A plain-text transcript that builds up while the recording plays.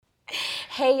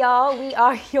Hey y'all, we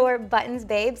are your Buttons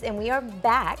Babes and we are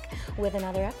back with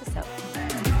another episode.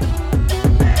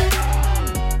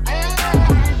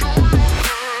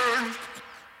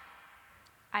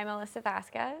 I'm Alyssa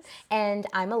Vasquez. And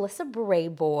I'm Alyssa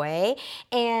Brayboy.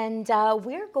 And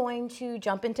we're going to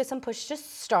jump into some push to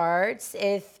starts.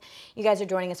 If you guys are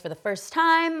joining us for the first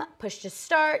time, push to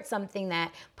start, something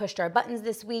that pushed our buttons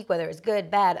this week, whether it's good,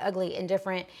 bad, ugly,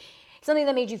 indifferent, something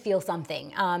that made you feel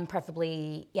something,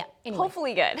 preferably, yeah. Anyway.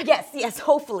 Hopefully good. Yes,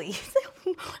 hopefully.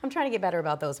 I'm trying to get better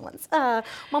about those ones.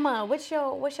 Mama, what's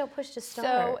your push to start?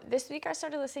 So this week I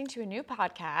started listening to a new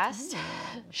podcast.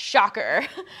 Shocker.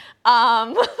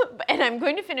 And I'm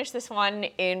going to finish this one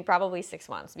in probably 6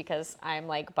 months because I'm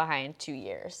like behind 2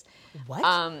 years. What?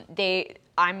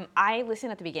 I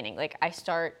listen at the beginning. Like I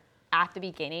start at the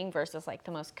beginning versus like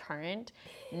the most current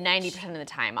 90% of the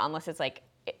time, unless it's like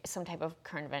some type of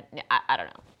current event. I don't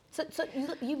know. So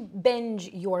you binge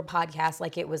your podcast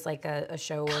like it was like a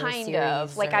show or a series? Kind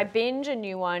of. Like I binge a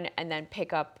new one and then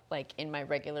pick up like in my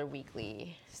regular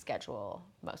weekly schedule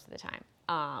most of the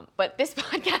time. But this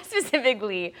podcast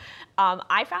specifically,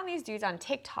 I found these dudes on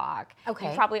TikTok. Okay.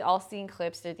 You've probably all seen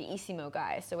clips. They're the Isimo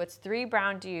guys. So it's 3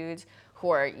 brown dudes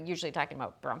who are usually talking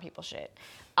about brown people shit.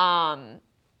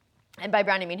 And by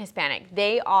brown, I mean Hispanic.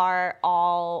 They are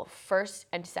all first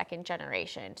and second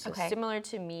generation. So similar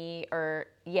to me,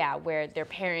 where their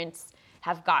parents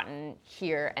have gotten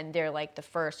here and they're like the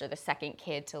first or the second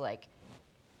kid to like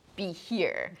be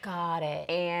here. Got it.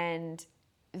 And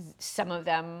some of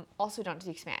them also don't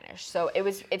speak Spanish. So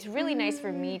it's really nice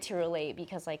for me to relate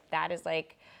because like that is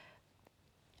like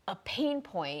a pain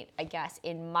point, I guess,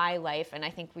 in my life, and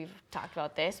I think we've talked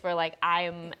about this, where like I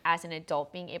am, as an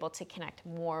adult, being able to connect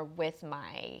more with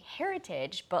my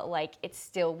heritage, but like it's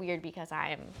still weird because I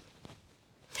am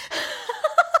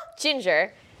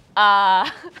ginger,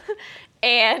 and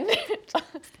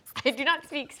I do not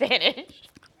speak Spanish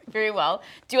very well.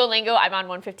 Duolingo, I'm on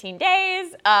 115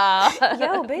 days. Yo,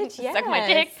 bitch, yes. Suck my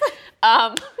dick.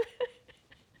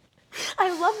 I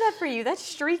love that for you. That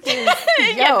streak is,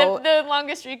 yeah, the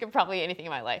longest streak of probably anything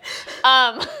in my life.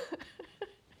 But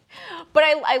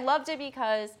I loved it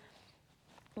because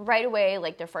right away,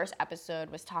 like their first episode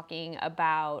was talking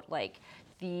about like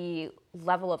the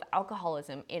level of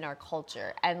alcoholism in our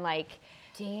culture. And like,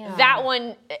 damn, that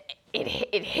one, it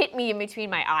hit me in between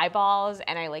my eyeballs,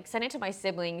 and I like sent it to my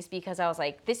siblings because I was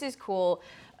like, this is cool,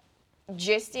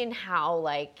 just in how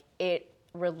like it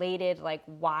related like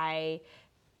why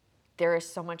there is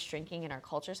so much drinking in our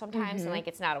culture sometimes, and like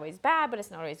it's not always bad, but it's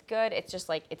not always good. It's just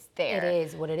like it's there. It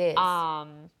is what it is.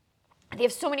 They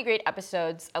have so many great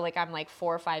episodes. Like I'm like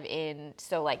 4 or 5 in,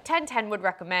 so like 10 would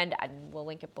recommend, and we'll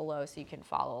link it below so you can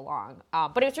follow along.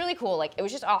 But it was really cool. Like it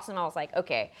was just awesome. I was like,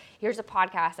 okay, here's a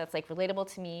podcast that's like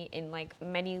relatable to me in like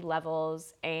many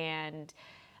levels, and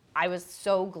I was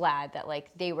so glad that like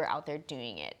they were out there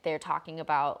doing it. They're talking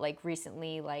about like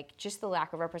recently like just the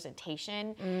lack of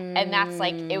representation, and that's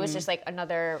like it was just like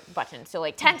another button. So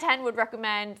like 10 would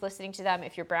recommend listening to them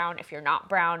if you're brown, if you're not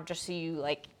brown, just so you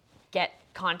like get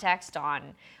context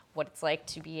on what it's like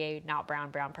to be a not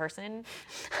brown person.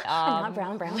 Not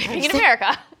brown living in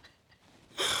America.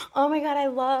 Oh my God, I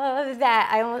love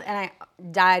that. I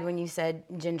died when you said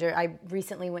ginger. I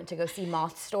recently went to go see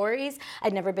Moth Stories.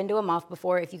 I'd never been to a Moth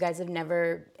before. If you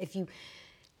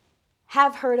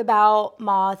have heard about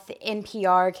Moth,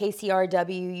 NPR,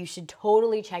 KCRW, you should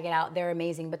totally check it out. They're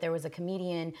amazing. But there was a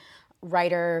comedian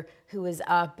writer who was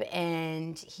up,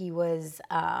 and he was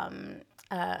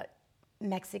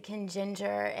Mexican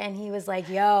ginger, and he was like,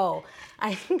 yo,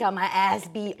 I got my ass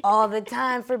beat all the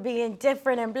time for being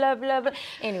different and blah blah blah.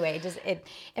 Anyway, it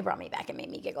brought me back and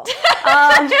made me giggle.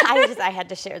 I had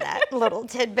to share that little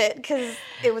tidbit because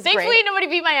it was thankfully great. Nobody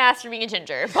beat my ass for being a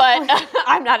ginger, but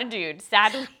I'm not a dude,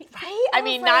 sadly. Right? I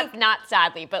mean, like, not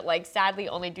sadly, but like sadly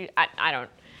only dude. I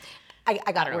don't.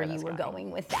 I got where you were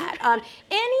going with that.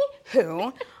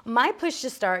 Anywho, my push to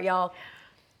start, y'all,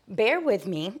 bear with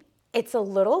me. It's a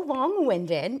little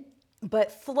long-winded,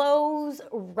 but flows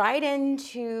right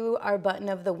into our button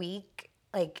of the week,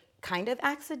 like kind of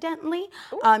accidentally,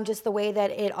 just the way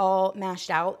that it all mashed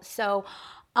out. So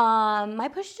my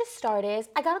push to start is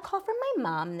I got a call from my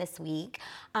mom this week.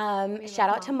 Shout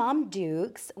out to Mom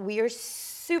Dukes. We are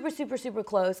super, super, super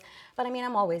close. But I mean,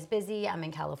 I'm always busy. I'm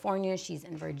in California. She's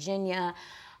in Virginia.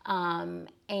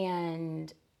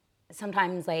 And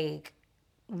sometimes like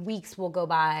weeks will go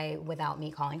by without me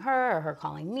calling her or her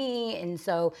calling me. And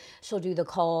so she'll do the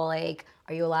call like,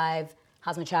 are you alive?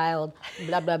 How's my child?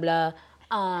 Blah, blah, blah.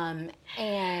 And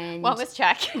wellness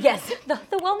check. Yes, the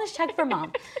wellness check for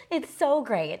mom. It's so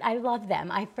great. I love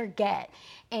them. I forget.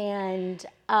 And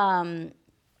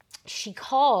she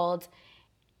called,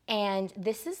 and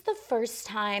this is the first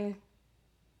time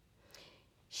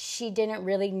she didn't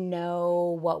really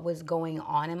know what was going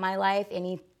on in my life.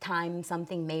 Anytime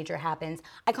something major happens,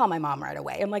 I call my mom right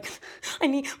away. I'm like,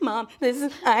 Mom,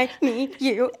 I need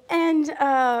you. And,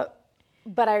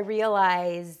 but I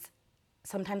realized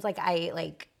sometimes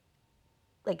I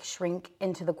shrink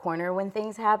into the corner when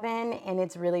things happen, and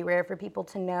it's really rare for people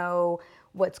to know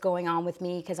what's going on with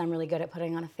me because I'm really good at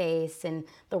putting on a face, and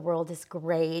the world is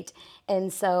great.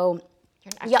 And so,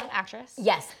 you're an excellent actress.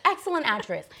 Yes, excellent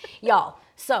actress. Y'all,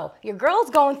 so your girl's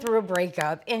going through a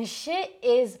breakup and shit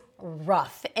is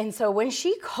rough. And so when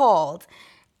she called,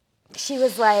 she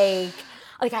was like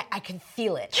I could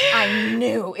feel it. I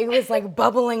knew. It was like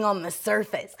bubbling on the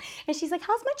surface. And she's like,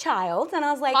 how's my child? And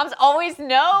I was like, moms always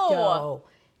know.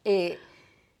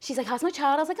 She's like, how's my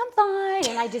child? I was like, I'm fine.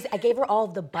 And I gave her all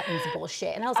the buttons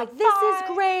bullshit. And I was like, this is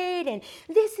great. And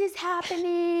this is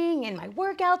happening. And my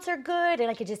workouts are good.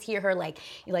 And I could just hear her like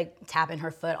tapping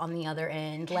her foot on the other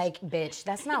end. Like, bitch,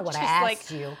 that's not what I asked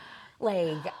you.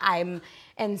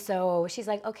 And so she's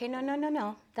like, okay,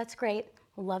 no. That's great.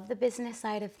 Love the business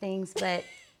side of things. But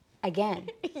again,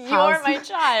 you're my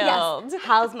child. Yes,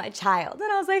 how's my child?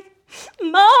 And I was like,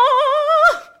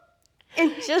 Mom. And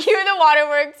just you're the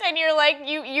waterworks, and you're like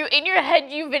you in your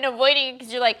head you've been avoiding it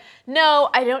because you're like, no,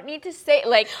 I don't need to say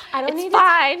I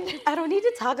don't need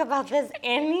to talk about this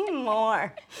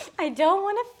anymore. I don't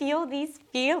want to feel these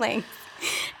feelings.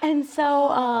 And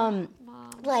so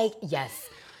yes,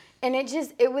 and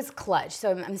it was clutch.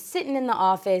 So I'm sitting in the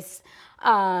office,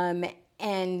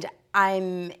 and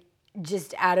I'm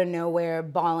just out of nowhere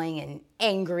bawling and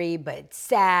angry but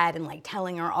sad and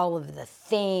telling her all of the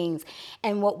things.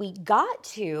 And what we got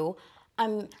to,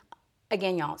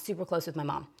 again, y'all, super close with my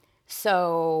mom.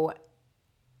 So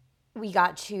we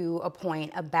got to a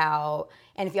point about,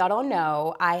 and if y'all don't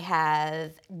know, I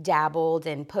have dabbled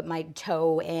and put my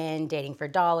toe in dating for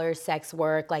dollars, sex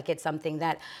work. It's something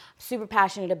that I'm super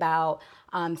passionate about.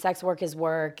 Sex work is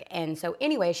work. And so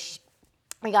anyway,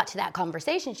 we got to that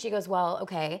conversation. She goes, well,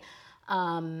 okay,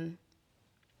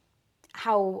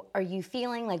 how are you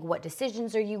feeling? What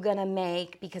decisions are you gonna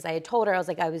make? Because I had told her, I was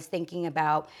like, I was thinking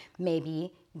about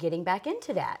maybe getting back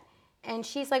into that. And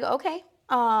she's like, okay,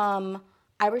 I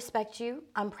respect you.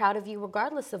 I'm proud of you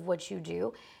regardless of what you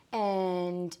do.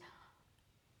 And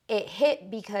it hit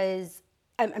because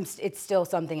it's still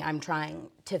something I'm trying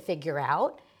to figure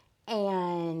out.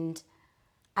 And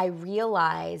I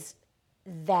realized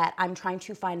that I'm trying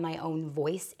to find my own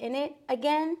voice in it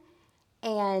again.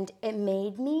 And it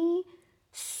made me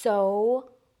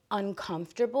so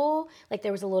uncomfortable.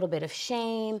 There was a little bit of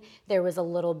shame. There was a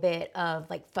little bit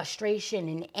of frustration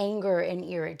and anger and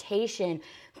irritation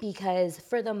because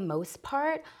for the most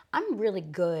part, I'm really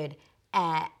good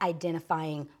at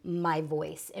identifying my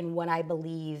voice and what I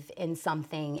believe in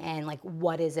something and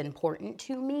what is important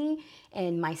to me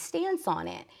and my stance on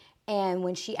it. And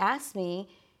when she asked me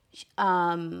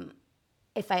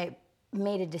if I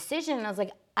made a decision, I was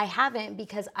like, I haven't,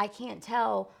 because I can't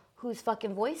tell whose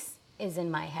fucking voice is in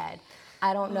my head.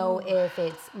 I don't know if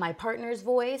it's my partner's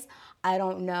voice. I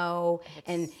don't know.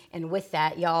 And with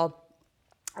that, y'all,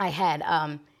 I had,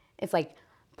 it's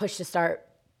Push to Start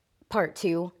Part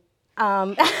 2.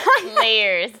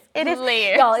 Layers. It is,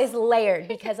 layers. Y'all, it's layered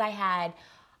because I had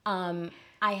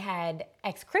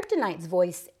Ex Kryptonite's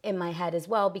voice in my head as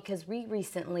well, because we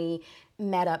recently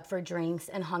met up for drinks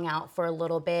and hung out for a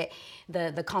little bit.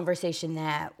 The conversation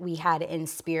that we had in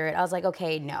spirit, I was like,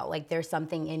 okay, no, there's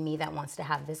something in me that wants to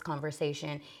have this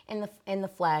conversation in the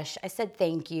flesh. I said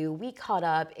thank you. We caught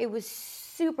up. It was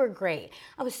super great.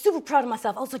 I was super proud of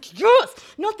myself. I was like, yes,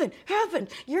 nothing happened.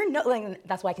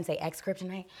 That's why I can say Ex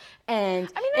Kryptonite. And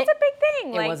I mean, that's a big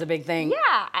thing. It was a big thing.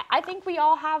 Yeah, I think we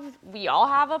all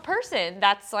have a person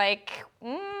that's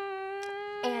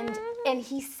And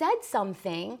he said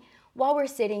something while we're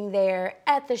sitting there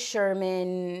at the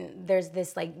Sherman. There's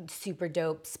this super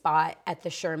dope spot at the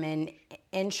Sherman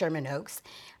in Sherman Oaks,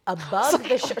 above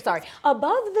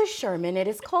the Sherman. It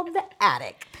is called the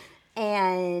Attic,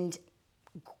 and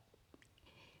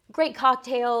great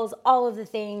cocktails, all of the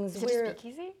things. Is it a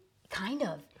speakeasy? Kind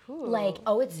of. Ooh.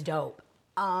 It's dope.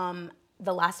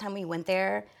 The last time we went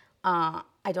there, I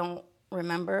don't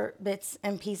remember bits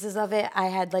and pieces of it. I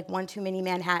had one too many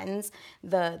Manhattans.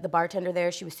 The bartender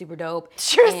there, she was super dope.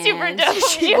 She was super dope.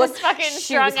 She was fucking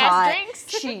strong ass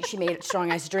drinks. She made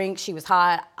strong ass drinks. She was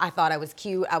hot. I thought I was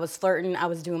cute. I was flirting. I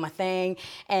was doing my thing,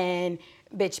 and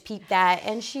bitch peeped that,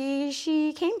 and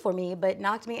she came for me, but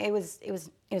knocked me. It was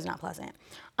not pleasant.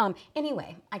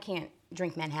 Anyway, I can't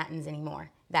drink Manhattans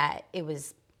anymore.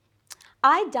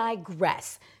 I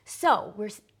digress. So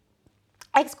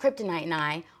ex-Kryptonite and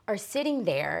I are sitting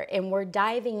there and we're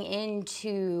diving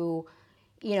into,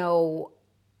 you know,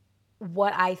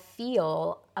 what I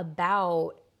feel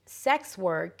about sex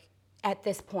work at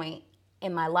this point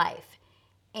in my life.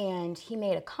 And he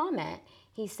made a comment.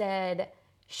 He said,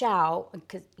 Shao,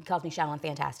 because he calls me Shao, I'm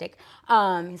fantastic.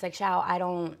 He's like,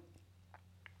 Shao,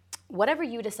 whatever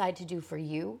you decide to do for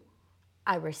you,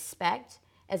 I respect,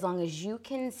 as long as you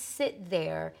can sit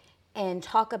there and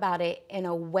talk about it in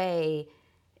a way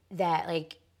that,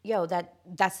 like, yo,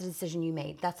 that's the decision you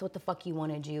made. That's what the fuck you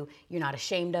want to do. You're not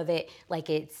ashamed of it. Like,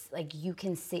 it's like you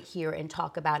can sit here and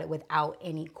talk about it without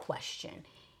any question.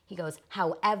 He goes,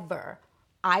 however,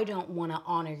 I don't want to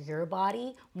honor your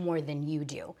body more than you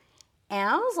do. And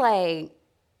I was like,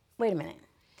 wait a minute.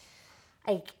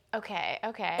 Like, okay.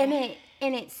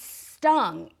 And it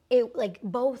stung, it like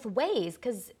both ways,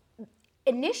 because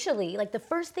initially, like the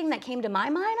first thing that came to my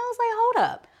mind, I was like, hold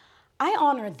up. I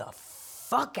honor the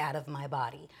fuck out of my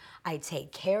body. I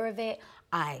take care of it.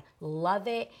 I love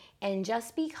it. And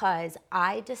just because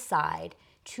I decide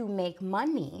to make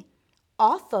money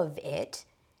off of it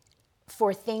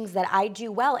for things that I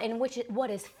do well, and what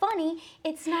is funny,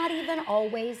 it's not even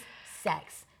always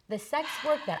sex. The sex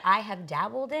work that I have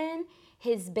dabbled in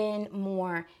has been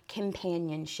more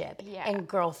companionship and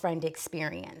girlfriend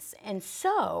experience. And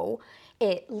so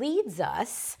it leads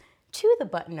us to the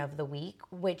button of the week,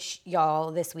 which,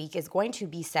 y'all, this week is going to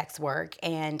be sex work,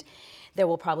 and there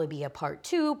will probably be a part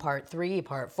 2, part 3,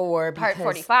 part 4, part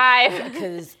 45,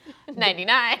 because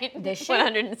 99, the shit,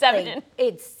 107. Like,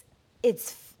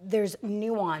 it's there's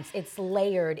nuance, it's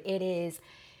layered, it is.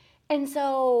 And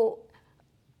so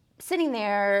sitting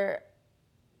there,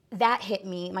 that hit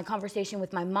me. My conversation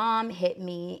with my mom hit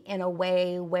me in a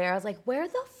way where I was like, where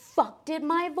the fuck did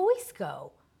my voice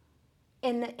go?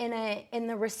 In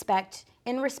respect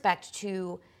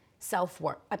to sex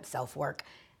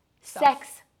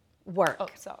work. Oh,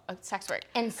 so sex work.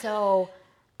 And so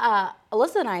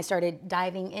Alyssa and I started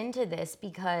diving into this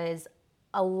because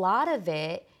a lot of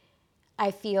it, I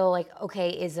feel like, okay,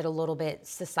 is it a little bit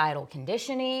societal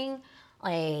conditioning?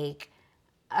 Like,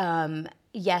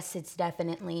 yes, it's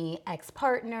definitely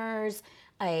ex-partners.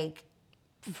 Like,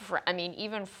 I mean,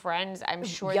 even friends. I'm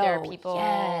sure there are people.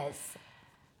 Yes.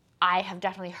 I have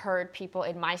definitely heard people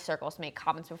in my circles make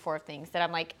comments before of things that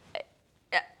I'm like,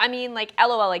 I mean, like,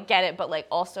 LOL, I get it, but like,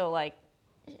 also like,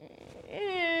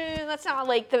 that's not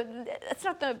like that's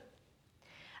not the.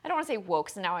 I don't want to say woke,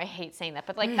 so now I hate saying that,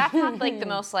 but like, that's not like the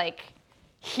most like,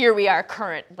 here we are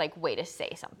current like way to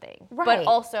say something. Right. But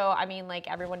also, I mean, like,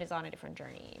 everyone is on a different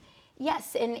journey.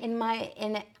 Yes, and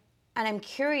I'm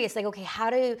curious, like,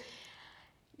 okay,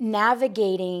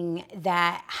 navigating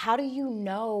that, how do you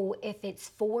know if it's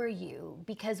for you?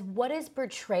 Because what is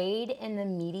portrayed in the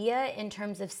media in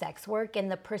terms of sex work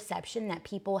and the perception that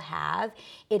people have,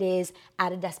 it is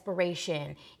out of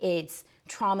desperation, it's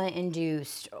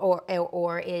trauma-induced,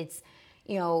 or it's,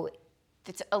 you know,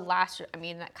 it's a last, I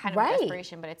mean, that kind of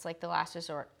desperation, but it's like the last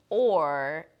resort.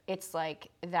 Or it's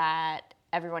like that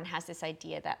everyone has this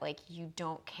idea that like you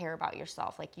don't care about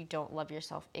yourself, like you don't love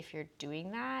yourself if you're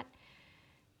doing that,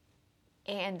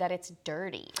 and that it's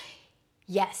dirty.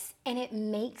 Yes, and it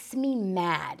makes me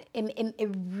mad. It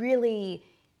really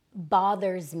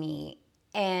bothers me.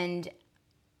 And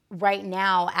right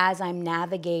now, as I'm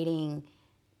navigating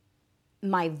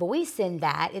my voice in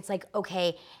that, it's like,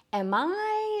 okay, am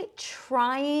I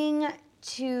trying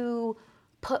to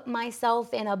put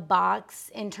myself in a box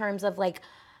in terms of like,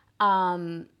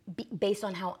 based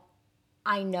on how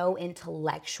I know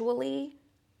intellectually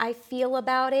I feel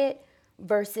about it,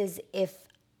 versus if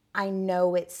I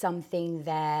know it's something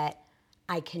that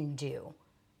I can do?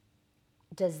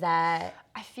 Does that...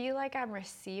 I feel like I'm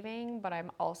receiving, but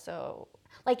I'm also...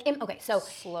 Like,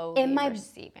 slowly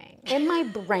receiving. In my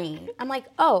brain, I'm like,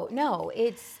 oh, no,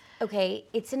 it's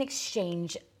an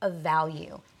exchange of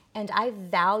value. And I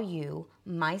value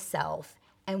myself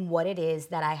and what it is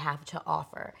that I have to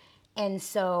offer. And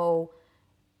so,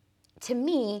 to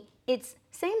me, it's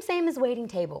same as waiting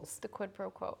tables. The quid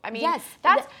pro quo. I mean, yes,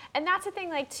 that's the thing.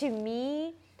 Like, to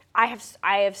me, I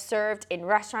have served in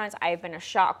restaurants. I have been a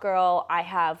shop girl. I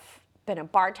have been a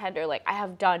bartender. Like, I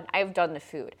have done the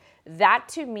food. That,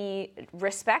 to me,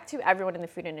 respect to everyone in the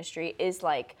food industry, is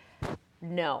like,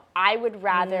 no, I would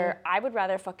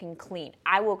rather fucking clean.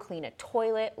 I will clean a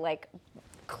toilet. Like,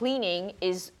 cleaning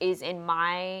is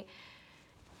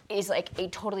like a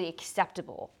totally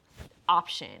acceptable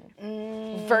option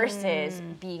versus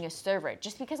being a server.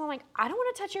 Just because I'm like, I don't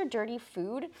want to touch your dirty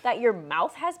food that your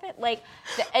mouth has been like,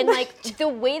 the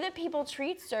way that people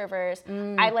treat servers,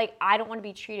 I don't want to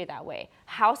be treated that way.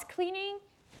 House cleaning,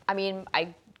 I mean,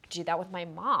 I do that with my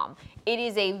mom. It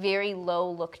is a very low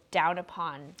look down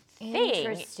upon thing.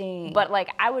 Interesting. But like,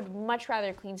 I would much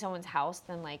rather clean someone's house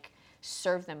than like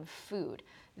serve them food.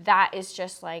 That is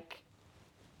just like,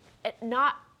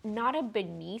 not a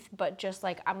beneath, but just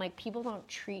like, I'm like, people don't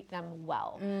treat them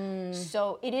well.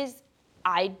 So it is,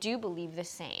 I do believe the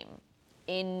same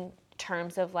in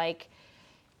terms of like,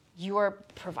 you are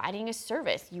providing a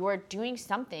service. You are doing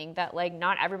something that like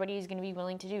not everybody is going to be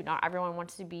willing to do. Not everyone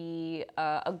wants to be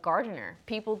a gardener.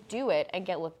 People do it and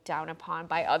get looked down upon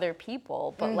by other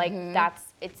people. But like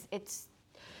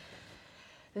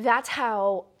that's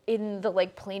how in the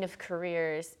like plane of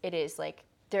careers it is. Like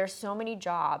there's so many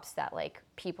jobs that like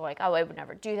people are like, oh, I would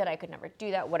never do that. I could never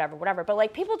do that. Whatever. But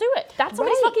like people do it. That's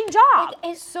somebody's fucking job.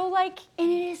 Like,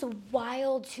 and it is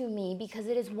wild to me because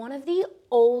it is one of the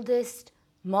oldest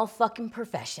motherfucking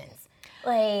professions.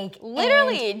 Like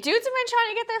literally, dudes have been trying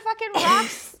to get their fucking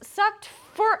rocks sucked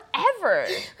forever.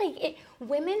 Like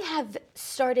women have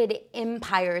started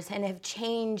empires and have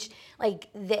changed like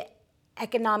the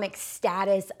economic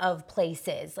status of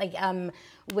places. Like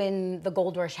when the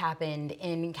gold rush happened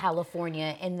in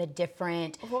California and the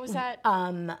different. What was that?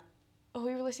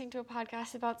 We were listening to a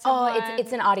podcast about someone. Oh,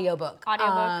 it's an audiobook.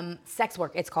 Sex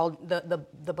Work. It's called the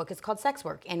book is called Sex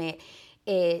Work, and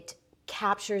it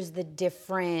captures the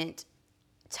different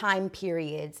time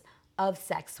periods of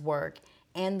sex work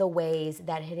and the ways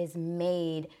that it has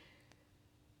made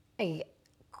like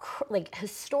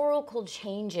historical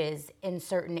changes in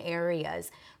certain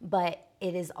areas, but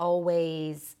it is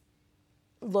always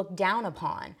looked down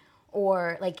upon,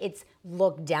 or like it's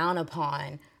looked down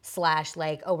upon /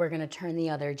 like, oh, we're gonna turn the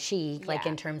other cheek, like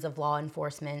in terms of law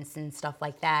enforcement and stuff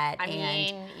like that. I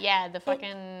mean,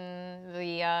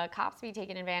 the cops be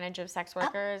taking advantage of sex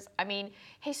workers. I mean,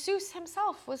 Jesus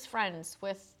himself was friends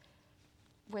with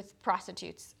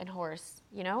prostitutes and whores.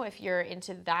 You know, if you're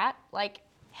into that, like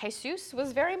Jesus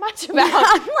was very much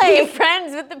about being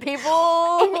friends with the people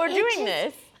who are doing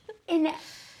this.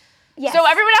 Yes. So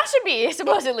everyone else should be,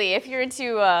 supposedly, if you're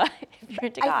into God.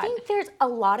 I think there's a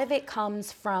lot of it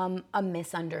comes from a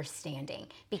misunderstanding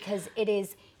because it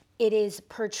is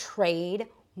portrayed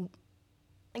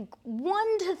like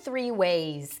 1 to 3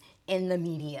 ways in the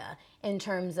media in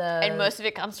terms of. And most of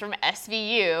it comes from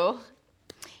SVU.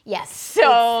 Yes.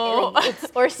 So,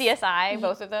 or CSI,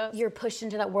 both of those. You're pushed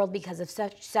into that world because of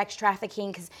sex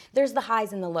trafficking, because there's the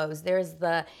highs and the lows. There's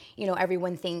the,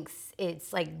 everyone thinks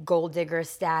it's like gold digger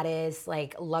status,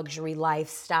 like luxury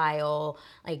lifestyle,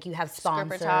 like you have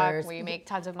sponsors. Stripper talk, where you make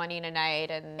tons of money in a night,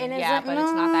 but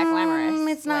it's not that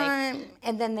glamorous. It's not.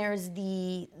 And then there's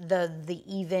the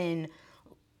even,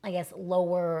 I guess,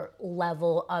 lower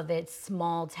level of it,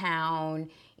 small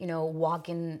town,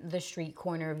 walking the street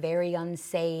corner, very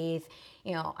unsafe.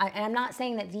 I'm not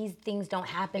saying that these things don't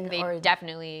happen. They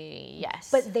definitely, yes.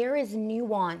 But there is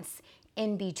nuance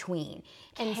in between.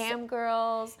 And Cam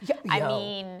girls, I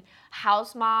mean,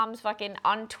 house moms fucking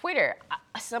on Twitter.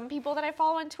 Some people that I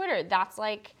follow on Twitter, that's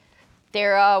like,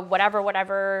 they're a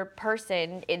whatever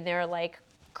person in their like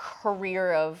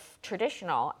career of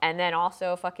traditional. And then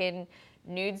also fucking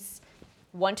nudes.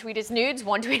 One tweet is nudes,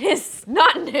 one tweet is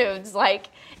not nudes. Like,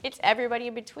 it's everybody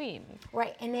in between.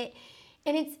 Right, and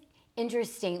it's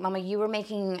interesting. Mama, you were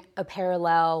making a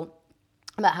parallel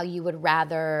about how you would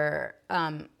rather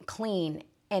clean,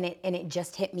 and it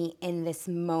just hit me in this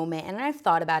moment. And I've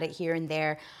thought about it here and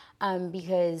there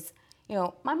because,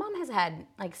 my mom has had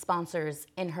like sponsors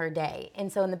in her day.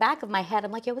 And so in the back of my head,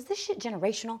 I'm like, yo, was this shit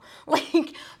generational?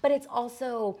 Like, but it's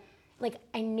also like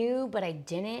I knew, but I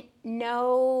didn't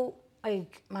know.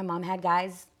 Like my mom had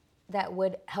guys that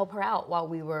would help her out while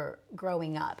we were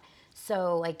growing up.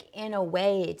 So like in a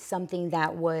way, it's something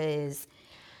that was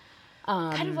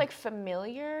kind of like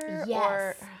familiar.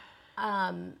 Yes.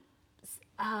 I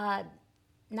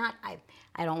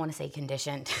don't want to say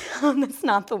conditioned. That's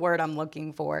not the word I'm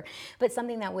looking for. But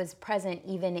something that was present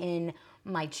even in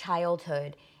my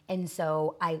childhood. And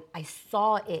so I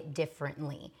saw it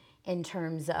differently in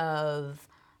terms of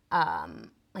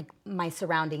like my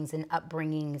surroundings and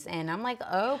upbringings, and I'm like,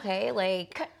 okay,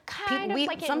 like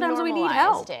sometimes we need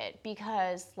help. It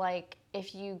because like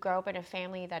if you grow up in a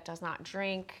family that does not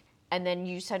drink, and then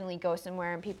you suddenly go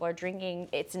somewhere and people are drinking,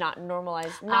 it's not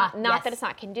normalized. Not that it's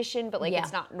not conditioned, but like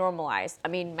it's not normalized. I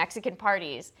mean, Mexican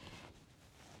parties,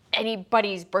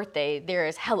 anybody's birthday, there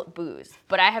is hella booze.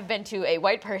 But I have been to a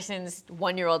white person's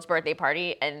 1-year-old's birthday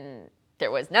party, and there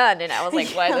was none, and I was like,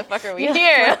 why the fuck are we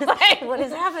here? What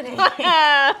is happening?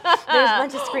 There's a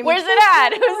bunch of screaming. Where's it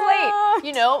at? Who's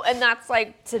late? And that's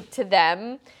like, to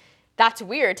them, that's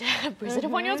weird to have booze at a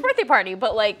 1-year-old's birthday party.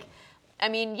 But like, I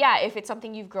mean, yeah, if it's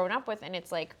something you've grown up with and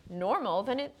it's like normal,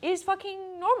 then it is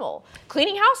fucking normal.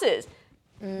 Cleaning houses,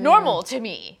 normal to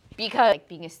me. Because like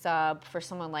being a sub for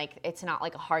someone, like it's not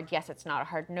like a hard yes, it's not a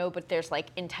hard no, but there's like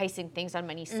enticing things on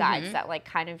many sides that like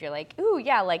kind of you're like, ooh,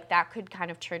 yeah, like that could kind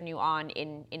of turn you on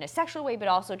in a sexual way, but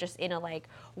also just in a like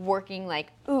working like,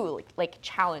 ooh, like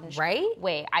challenge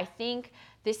way. I think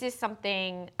this is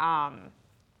something,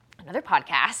 another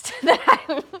podcast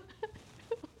that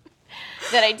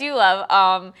I do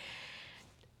love.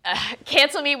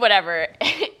 Cancel me, whatever.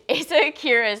 Asa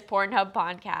Akira's Pornhub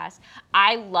podcast.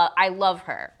 I love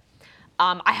her.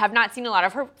 I have not seen a lot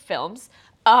of her films.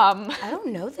 I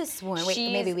don't know this one.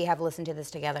 Wait, maybe we have listened to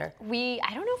this together. I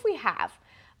don't know if we have.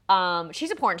 She's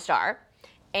a porn star,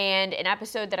 and an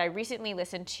episode that I recently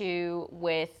listened to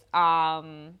with a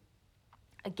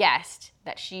guest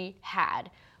that she had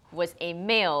was a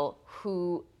male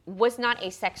who was not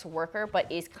a sex worker,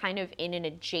 but is kind of in an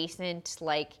adjacent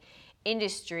like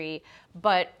industry,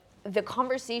 but the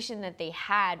conversation that they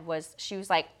had was, she was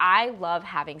like, I love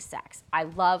having sex. I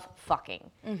love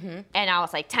fucking. And I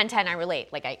was like, 10/10, I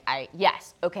relate. Like,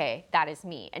 yes, okay, that is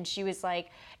me. And she was like,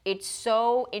 it's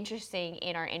so interesting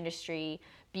in our industry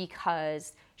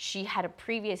because she had a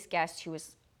previous guest who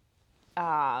was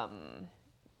young,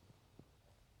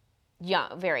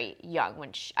 very young,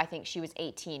 when I think she was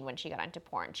 18 when she got into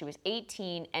porn. She was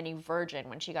 18 and a virgin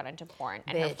when she got into porn.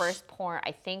 And her first porn,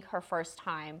 I think her first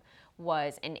time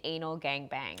was an anal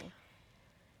gangbang.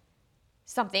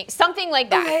 Something like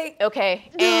that. Okay.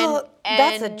 No,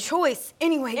 that's a choice.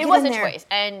 Anyway, it was a choice.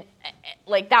 And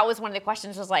like that was one of the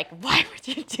questions, was like, why would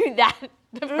you do that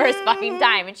the first fucking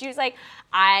time? And she was like,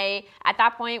 at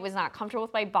that point was not comfortable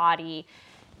with my body,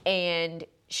 and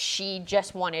she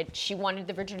wanted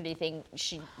the virginity thing.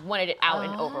 She wanted it out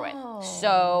and over with.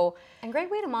 So. And great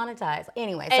way to monetize.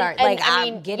 Anyway, sorry. I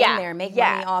mean, get in there, make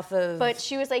money off of. But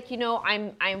she was like,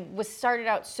 I was started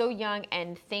out so young,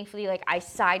 and thankfully, like, I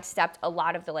sidestepped a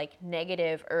lot of the like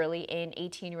negative early in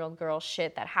 18-year-old girl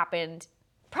shit that happened.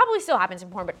 Probably still happens in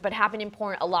porn, but happened in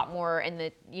porn a lot more in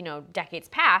the decades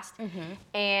past.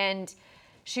 And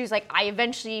she was like, I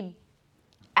eventually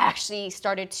actually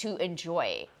started to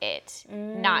enjoy it,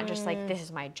 not just like, this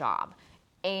is my job.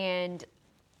 And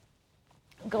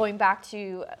going back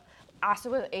to Asa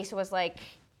was like,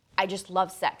 I just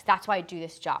love sex. That's why I do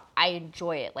this job. I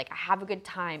enjoy it. Like, I have a good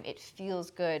time. It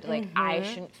feels good. Like, I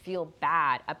shouldn't feel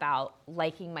bad about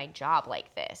liking my job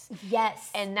like this.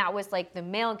 Yes. And that was like, the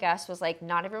male guest was like,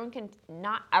 not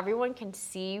everyone can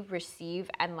see, receive,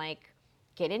 and like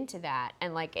get into that.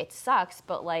 And like, it sucks,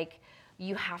 but like,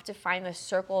 you have to find the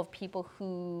circle of people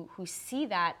who see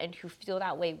that and who feel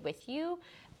that way with you,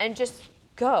 and just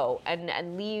go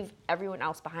and leave everyone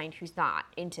else behind who's not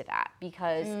into that.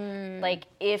 Because like,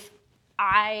 if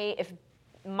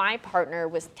my partner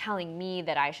was telling me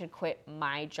that I should quit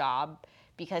my job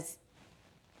because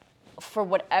for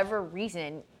whatever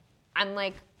reason, I'm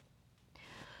like,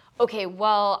 okay,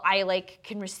 well, I like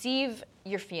can receive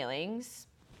your feelings,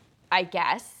 I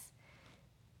guess.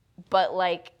 But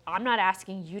like, I'm not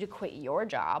asking you to quit your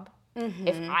job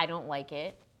if I don't like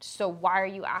it. So why are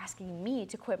you asking me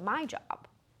to quit my job?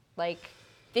 Like,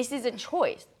 this is a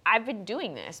choice. I've been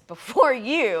doing this before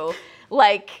you.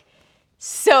 Like,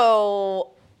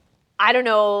 so I don't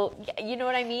know. You know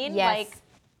what I mean? Yes.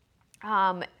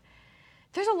 Like,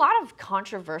 there's a lot of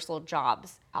controversial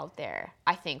jobs out there,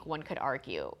 I think one could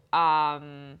argue.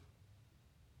 I'm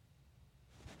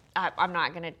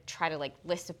not going to try to like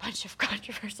list a bunch of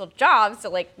controversial jobs to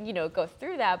like, go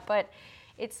through that, but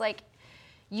it's like,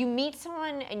 you meet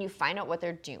someone and you find out what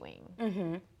they're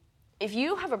doing. If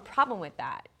you have a problem with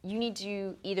that, you need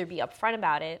to either be upfront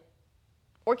about it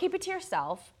or keep it to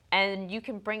yourself, and you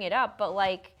can bring it up, but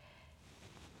like,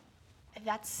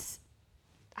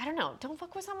 I don't know, don't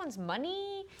fuck with someone's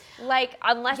money, like,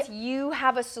 unless you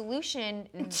have a solution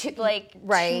to like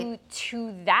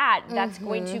to that that's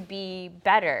going to be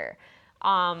better.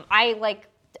 I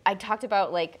talked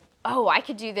about like, oh, I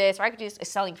could do this, or I could do this,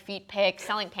 selling feet pics,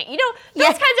 selling paint, those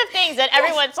kinds of things that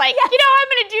everyone's like, I'm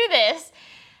gonna do this,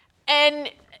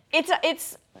 and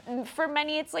it's for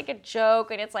many, it's like a joke,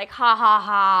 and it's like, ha ha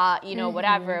ha,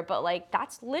 whatever. But like,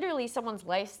 that's literally someone's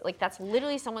life. Like, that's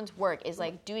literally someone's work, is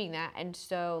like doing that. And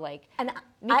so like, and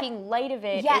making light of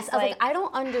it. Yes, is I was like, I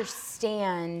don't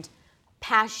understand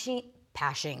placing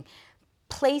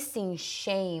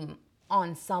shame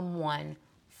on someone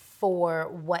for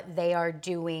what they are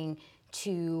doing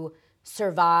to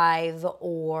survive,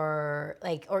 or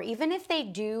even if they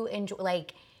do enjoy,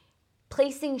 like,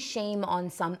 placing shame on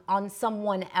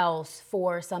someone else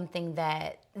for something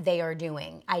that they are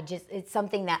doing. It's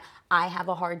something that I have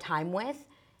a hard time with,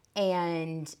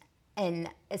 and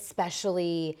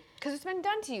especially because it's been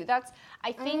done to you. That's,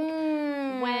 I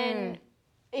think,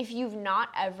 if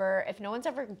no one's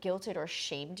ever guilted or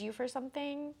shamed you for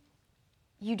something,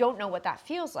 you don't know what that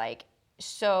feels like.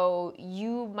 So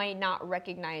you might not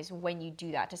recognize when you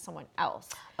do that to someone else.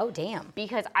 Oh, damn.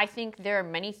 Because I think there are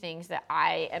many things that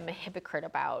I am a hypocrite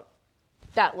about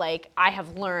that, like, I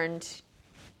have learned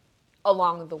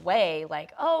along the way,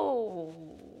 like, oh,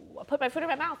 I put my foot in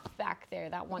my mouth back there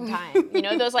that one time. You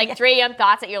know, those, like, 3 a.m.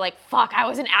 thoughts that you're like, fuck, I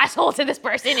was an asshole to this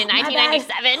person in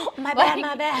 1997. My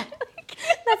bad.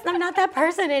 I'm not that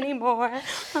person anymore.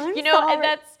 I'm you know, sorry. And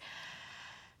that's,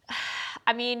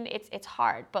 I mean, it's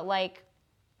hard, but, like,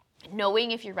 knowing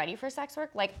if you're ready for sex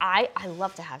work, like, I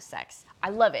love to have sex. I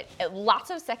love it. Lots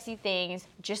of sexy things,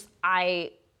 just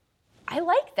I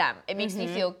like them. It makes me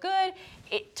feel good.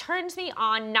 It turns me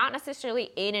on, not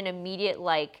necessarily in an immediate,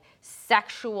 like,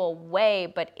 sexual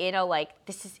way, but in a, like,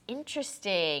 this is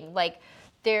interesting. Like,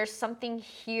 there's something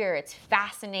here. It's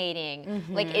fascinating.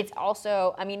 Like, it's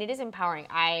also, I mean, it is empowering.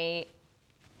 I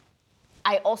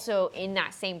also, in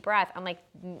that same breath, I'm like,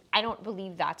 I don't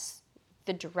believe that's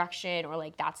the direction or,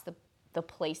 like, that's the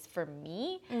place for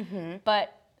me.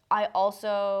 But I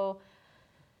also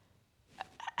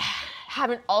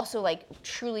haven't also, like,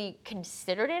 truly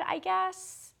considered it, I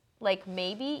guess. Like,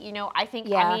 maybe, you know, I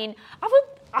think, I mean,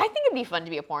 I think it'd be fun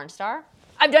to be a porn star.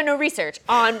 I've done no research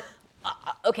on,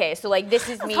 okay, so, like, this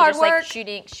is me just, like,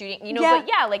 shooting, you know, but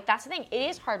yeah, like, that's the thing. It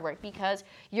is hard work because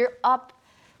you're up,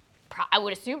 I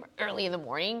would assume, early in the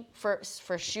morning for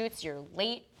shoots. You're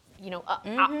late, you know,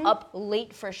 up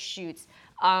late for shoots.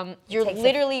 You're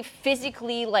literally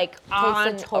physically, like,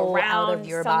 on, around out of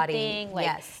your something. body. Like,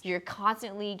 yes. You're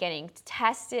constantly getting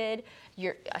tested.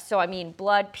 So I mean,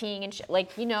 blood, peeing, and shit.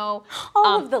 Like, you know,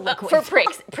 all of the liquids. For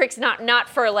pricks, not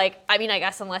for, like, I mean, I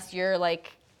guess unless you're,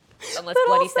 like, unless but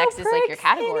bloody sex is, like, your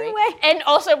category. Anyway. And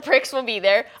also pricks will be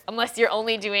there unless you're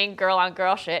only doing girl on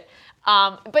girl shit.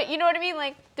 But you know what I mean?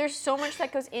 Like, there's so much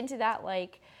that goes into that,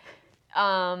 like,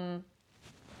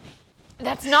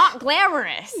 that's not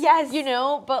glamorous. Yes. You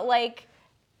know, but, like,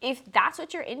 if that's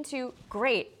what you're into,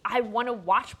 great. I want to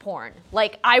watch porn.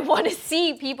 Like, I want to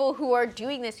see people who are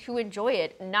doing this who enjoy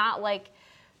it, not, like,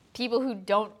 people who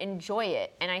don't enjoy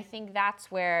it. And I think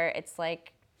that's where it's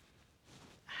like,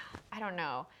 I don't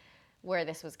know where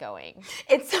this was going.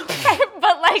 It's okay.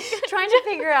 But, like, trying to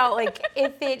figure out, like,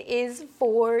 if it is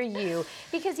for you.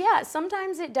 Because, yeah,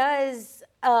 sometimes it does,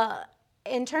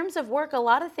 in terms of work, a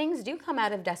lot of things do come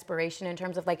out of desperation in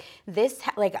terms of, like, this,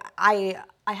 like, I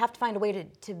have to find a way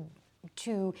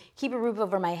to keep a roof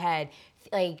over my head,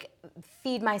 like,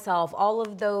 feed myself, all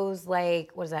of those,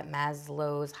 like, what is that,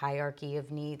 Maslow's hierarchy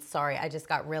of needs? Sorry, I just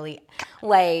got really,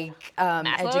 like,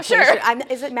 Maslow, education. sure.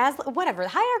 Is it Maslow? Whatever, the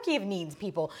hierarchy of needs,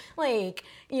 people. Like,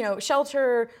 you know,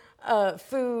 shelter,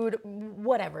 food,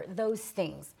 whatever, those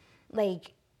things.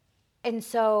 Like, and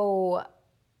so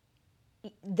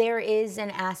there is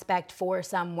an aspect for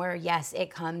some where, yes,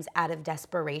 it comes out of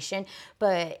desperation,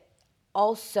 but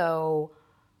also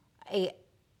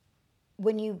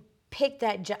when you pick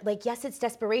that job, like, yes, it's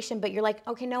desperation, but you're like,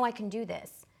 okay, no, I can do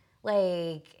this.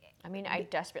 Like, I mean, I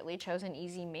desperately chose an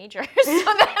easy major so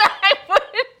that I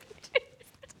wouldn't.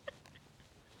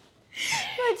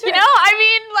 You know, I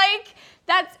mean, like,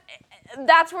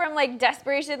 that's where I'm like,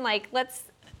 desperation, like,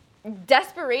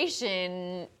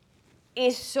 desperation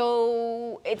is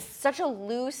it's such a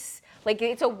loose, like,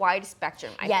 it's a wide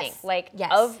spectrum, I think. Like,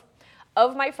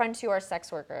 of my friends who are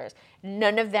sex workers,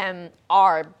 none of them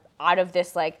are out of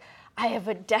this, like, I have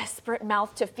a desperate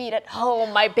mouth to feed at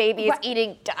home. My baby is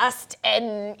eating dust,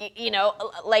 and, you know,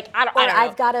 like, I don't know.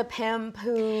 I've got a pimp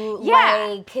who,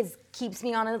 like, keeps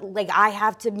me on a, like, I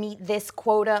have to meet this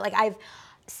quota. Like, and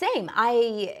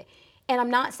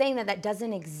I'm not saying that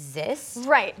doesn't exist.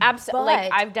 Right, absolutely.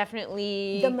 Like, I've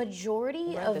definitely the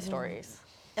majority of the stories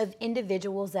of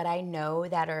individuals that I know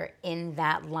that are in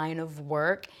that line of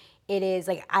work, it is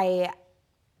like, I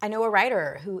know a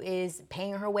writer who is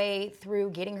paying her way through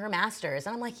getting her master's.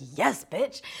 And I'm like, yes,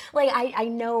 bitch. Like, I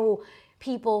know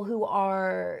people who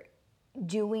are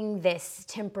doing this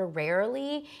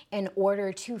temporarily in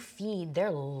order to feed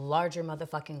their larger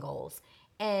motherfucking goals.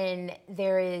 And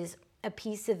there is a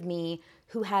piece of me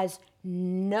who has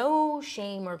no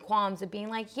shame or qualms of being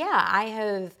like, yeah,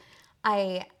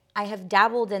 I have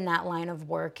dabbled in that line of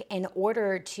work in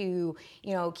order to,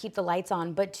 you know, keep the lights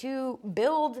on, but to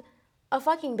build a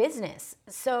fucking business.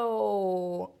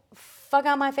 So fuck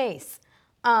out my face.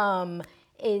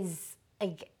 Is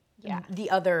like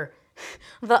the other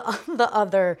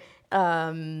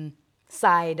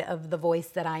side of the voice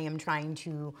that I am trying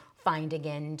to find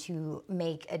again to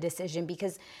make a decision,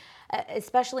 because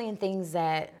especially in things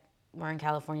that we're in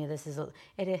California,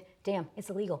 it's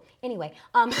illegal. Anyway,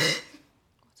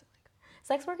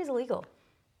 sex work is illegal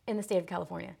in the state of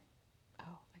California. Oh,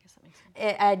 I guess that makes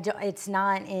sense. It's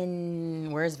not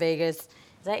in, where's Vegas?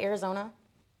 Is that Arizona?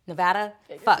 Nevada?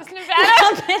 Vegas Fuck. is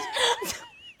Nevada.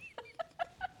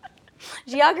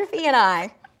 Geography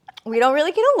and we don't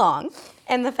really get along.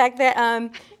 And the fact that,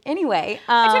 anyway.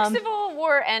 I took Civil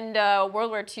War and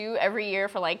World War II every year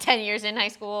for like 10 years in high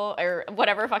school or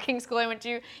whatever fucking school I went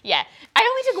to. Yeah. I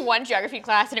only took one geography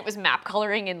class and it was map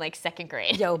coloring in like 2nd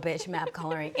grade. Yo, bitch, map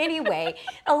coloring. Anyway,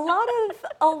 a lot of,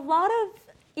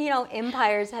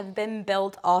 empires have been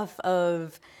built off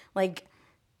of like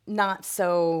not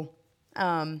so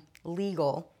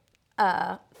legal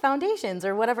foundations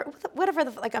or whatever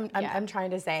I'm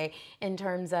trying to say in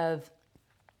terms of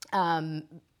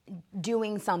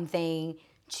doing something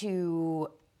to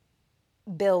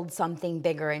build something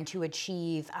bigger and to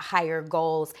achieve higher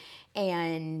goals,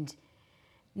 and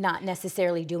not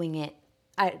necessarily doing it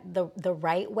the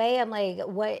right way. I'm like,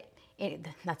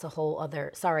 that's a whole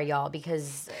other, sorry y'all,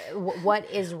 because what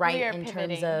is right in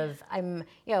terms of,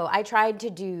 I tried to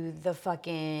do the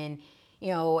fucking,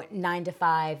 9 to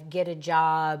 5, get a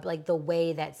job, like the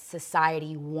way that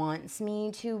society wants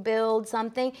me to build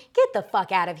something. Get the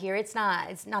fuck out of here. It's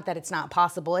not that it's not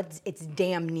possible. It's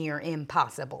damn near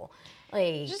impossible.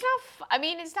 Like, just not,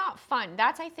 it's not fun.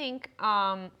 That's, I think,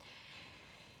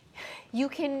 you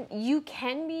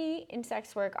can be in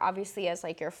sex work obviously as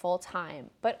like your full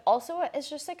time, but also it's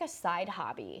just like a side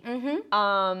hobby.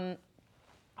 Mm-hmm.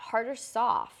 Hard or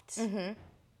soft. Mm-hmm.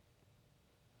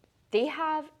 They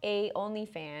have a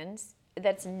OnlyFans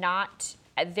that's not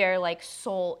their like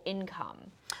sole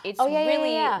income. It's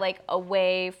like a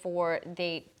way for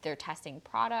they're testing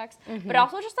products, but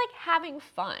also just like having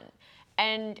fun.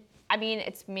 And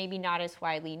it's maybe not as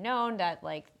widely known that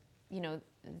like,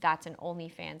 that's an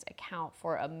OnlyFans account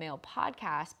for a male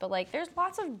podcast, but like there's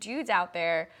lots of dudes out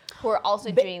there who are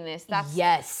also doing this. That's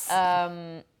yes.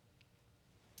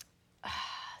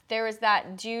 There was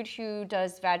that dude who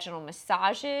does vaginal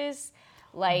massages.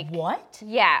 Like what?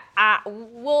 Yeah,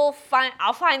 I'll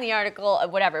find the article or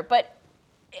whatever. But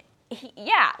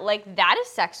like that is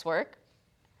sex work.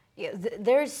 Yeah,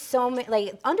 there's so many,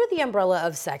 like under the umbrella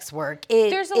of sex work.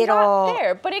 There's a lot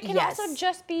there, but it can also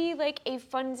just be like a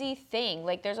funsy thing.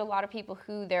 Like there's a lot of people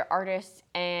who they're artists,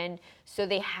 and so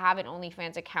they have an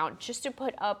OnlyFans account just to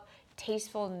put up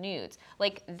tasteful nudes.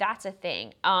 Like that's a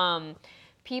thing.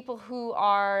 People who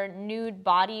are nude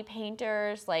body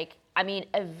painters, like,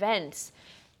 events,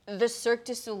 the Cirque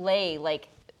du Soleil, like,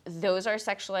 those are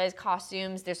sexualized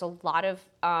costumes. There's a lot of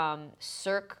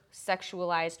Cirque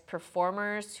sexualized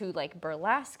performers who, like,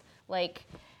 burlesque. Like,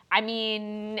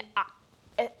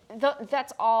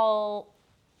 that's all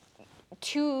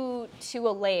to a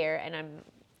layer, and I'm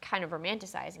kind of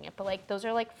romanticizing it, but like those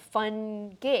are like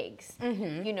fun gigs,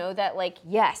 that like,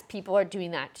 yes, people are doing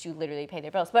that to literally pay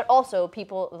their bills, but also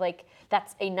people like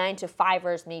that's a 9 to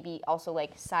 5ers, maybe also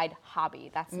like side hobby.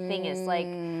 That's the thing is like,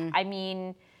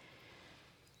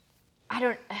 I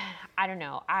don't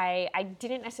know. I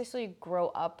didn't necessarily grow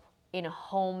up in a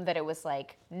home that it was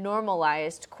like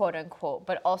normalized, quote unquote,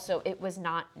 but also it was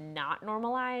not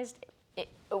normalized.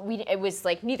 It was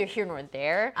like neither here nor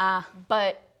there,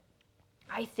 but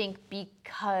I think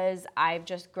because I've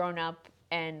just grown up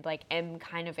and like am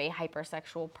kind of a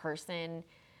hypersexual person,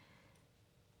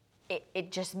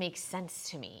 it just makes sense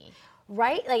to me.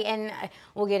 Right? Like, and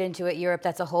we'll get into it. Europe,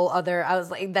 that's a whole other,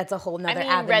 that's a whole nother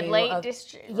avenue. Red light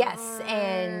district. Yes,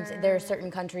 and there are certain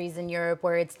countries in Europe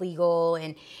where it's legal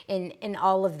and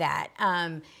all of that.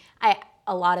 A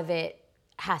lot of it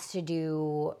has to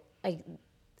do, like,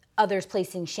 others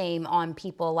placing shame on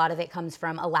people. A lot of it comes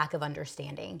from a lack of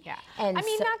understanding. Yeah. And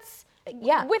that's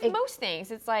with most things.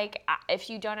 It's like if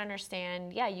you don't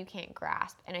understand, you can't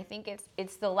grasp. And I think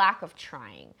it's the lack of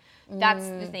trying. That's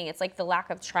the thing. It's like the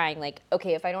lack of trying. Like,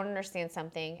 okay, if I don't understand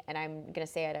something and I'm gonna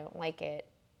say I don't like it,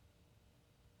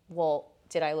 well,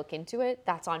 did I look into it?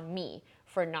 That's on me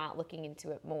for not looking into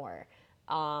it more.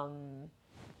 And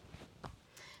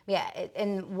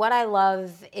what I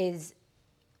love is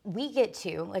we get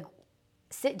to like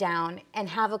sit down and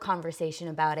have a conversation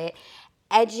about it,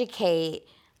 educate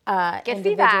get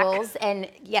individuals, feedback. And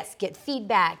yes, get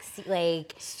feedback.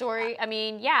 Like story.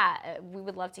 We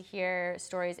would love to hear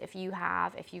stories if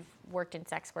you've worked in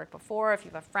sex work before, if you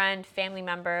have a friend, family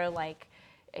member, like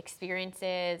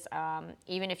experiences.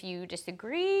 Even if you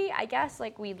disagree, I guess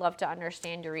like we'd love to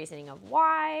understand your reasoning of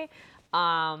why.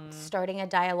 Starting a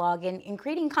dialogue and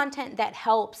creating content that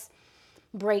helps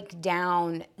break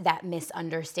down that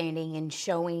misunderstanding and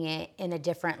showing it in a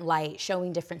different light,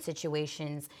 showing different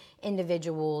situations,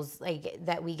 individuals like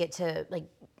that we get to like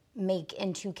make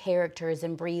into characters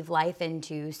and breathe life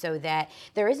into, so that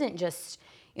there isn't just,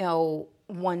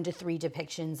 1 to 3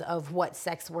 depictions of what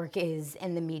sex work is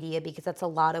in the media, because that's a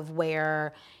lot of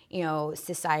where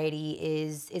society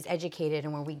is educated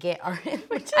and where we get our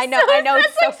I know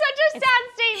that's like such a sad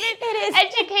statement. It is.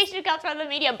 Education comes from the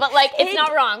media, but like it's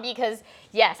not wrong, because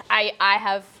yes, I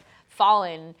have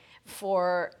fallen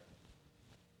for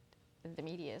the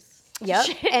media's. Yep.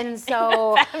 And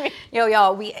so,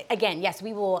 y'all, we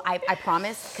will. I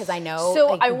promise, because I know.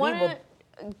 So I want to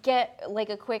get like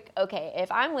a quick, okay,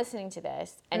 if I'm listening to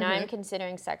this and I'm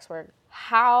considering sex work,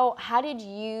 where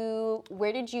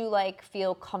did you like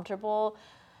feel comfortable,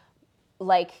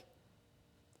 like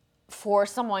for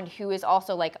someone who is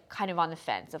also like kind of on the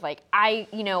fence of like, I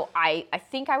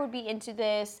think I would be into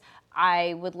this.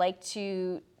 I would like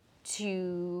to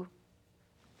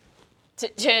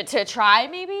try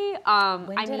maybe.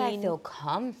 I feel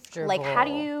comfortable? Like, how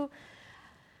do you?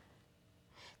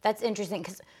 That's interesting,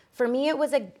 because for me it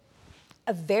was a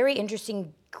very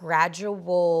interesting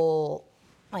gradual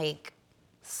like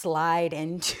slide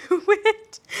into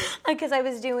it, because I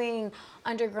was doing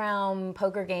underground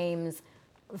poker games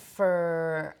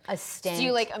for a stint. So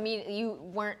you like,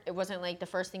 it wasn't like the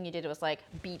first thing you did was like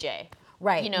BJ.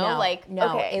 Right. No,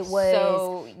 okay, it was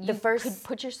so the first. Could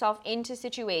put yourself into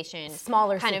situations,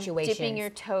 smaller kind situations. of dipping your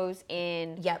toes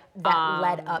in. Yep, that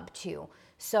led up to.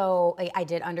 So I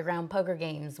did underground poker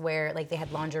games where like they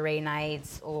had lingerie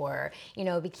nights or,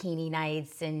 bikini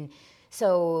nights. And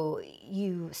so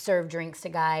you serve drinks to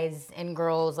guys and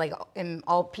girls, like, and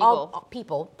all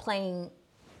people playing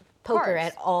poker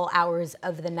Cards. at all hours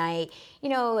of the night,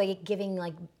 like giving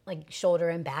like shoulder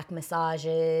and back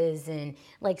massages and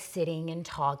like sitting and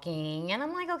talking. And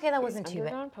I'm like, okay, that wasn't too bad.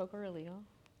 Underground poker illegal?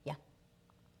 Yeah.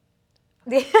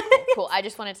 Cool. I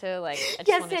just wanted to like.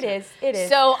 Yes, it is. It is.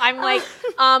 So I'm like,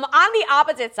 on the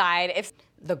opposite side, if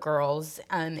the girls.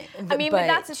 but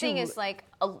that's the thing is like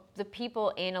the people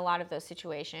in a lot of those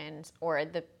situations or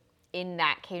in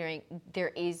that catering, there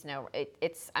is no.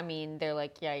 They're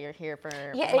like, yeah, you're here for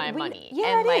my money.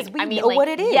 Yeah, and it like, is. We know what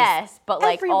it is. Yes, but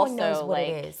like everyone also knows what like.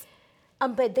 It is.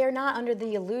 But they're not under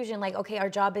the illusion, like, okay, our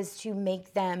job is to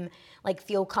make them, like,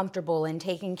 feel comfortable and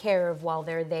taken care of while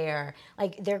they're there.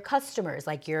 Like, they're customers,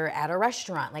 like you're at a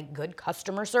restaurant, like good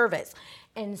customer service.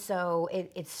 And so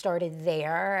it started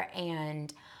there,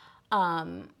 and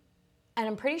I'm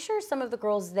pretty sure some of the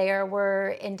girls there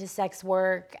were into sex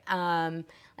work.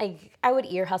 Like, I would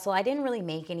ear hustle. I didn't really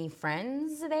make any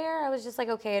friends there. I was just like,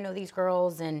 okay, I know these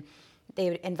girls, and they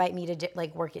would invite me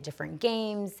to work at different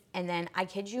games. And then, I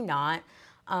kid you not,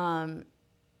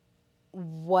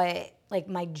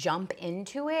 my jump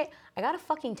into it, I got a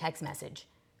fucking text message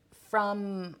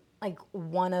from like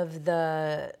one of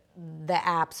the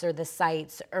apps or the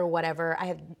sites or whatever. I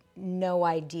have no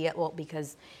idea. Well,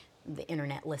 because the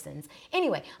internet listens.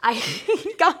 Anyway, I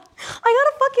got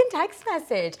a fucking text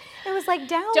message. It was like,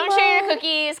 download. Don't share your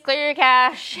cookies, clear your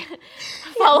cache,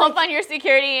 follow up on your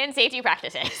security and safety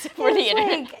practices for the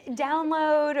internet. Like,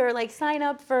 download or like sign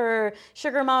up for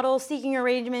sugar models, seeking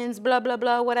arrangements, blah, blah,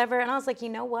 blah, whatever. And I was like, you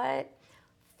know what?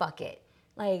 Fuck it.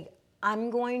 Like, I'm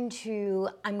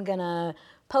gonna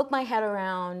poke my head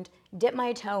around, dip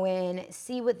my toe in,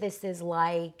 see what this is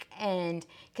like. And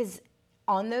because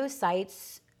on those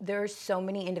sites, there are so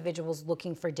many individuals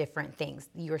looking for different things.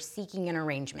 You're seeking an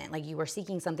arrangement, like you are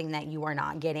seeking something that you are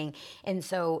not getting. And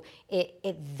so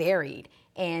it varied.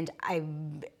 And I,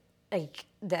 like,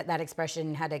 that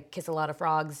expression, had to kiss a lot of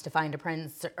frogs to find a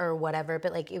prince or whatever.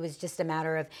 But like, it was just a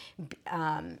matter of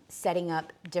setting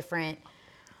up different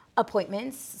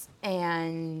appointments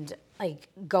and like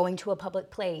going to a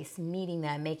public place, meeting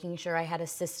them, making sure I had a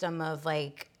system of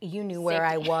like, you knew where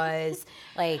I was.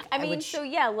 Like,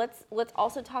 let's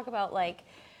also talk about like,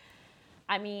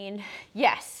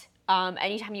 yes.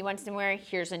 Anytime you went somewhere,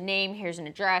 here's a name, here's an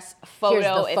address, a photo, here's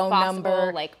the if phone possible,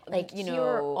 number. like here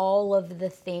are all of the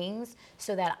things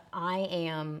so that I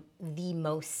am the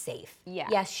most safe. Yeah.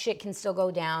 Yes, shit can still go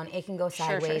down. It can go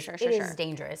sideways. Sure. It is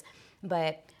dangerous.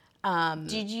 But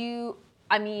do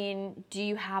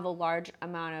you have a large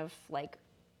amount of like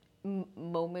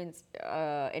moments,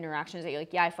 interactions that you're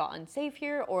like, yeah, I felt unsafe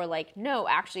here, or like, no,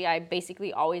 actually, I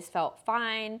basically always felt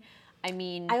fine? I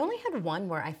only had one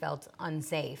where I felt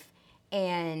unsafe,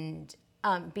 and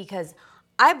because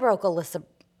I broke Alyssa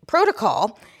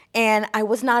protocol, and I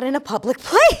was not in a public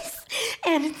place.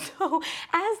 And so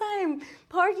as I'm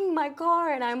parking my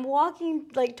car and I'm walking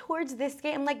like towards this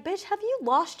gate, I'm like, bitch, have you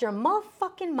lost your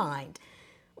motherfucking mind?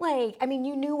 Like, I mean,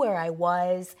 you knew where I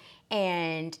was,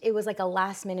 and it was like a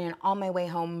last minute on my way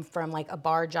home from like a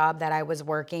bar job that I was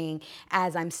working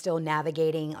as I'm still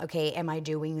navigating, okay, am I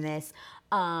doing this?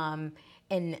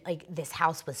 And like this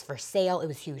house was for sale. It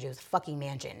was huge. It was a fucking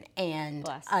mansion. And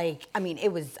Bless. I mean, I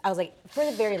was like, for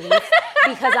the very least,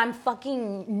 because I'm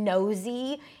fucking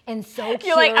nosy and so curious.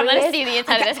 You're like, I'm gonna see the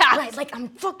inside of this house. Right, like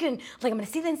I'm gonna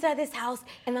see the inside of this house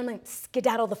and then like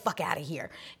skedaddle the fuck out of here.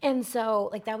 And so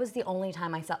like that was the only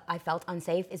time I felt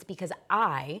unsafe, is because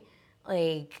I,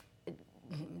 like,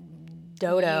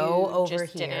 Dodo You over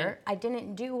just here, I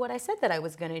didn't do what I said that I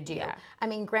was gonna do. Yeah. I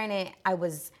mean, granted, I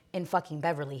was in fucking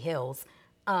Beverly Hills.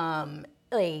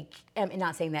 Like, I'm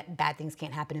not saying that bad things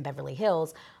can't happen in Beverly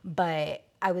Hills, but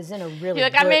I was in a really You're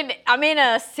like, I'm in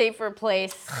a safer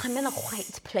place. I'm in a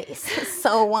white place,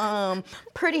 so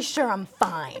pretty sure I'm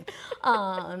fine.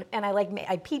 And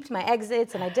I peeped my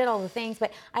exits and I did all the things,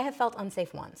 but I have felt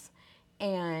unsafe once,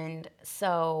 and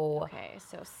so Okay,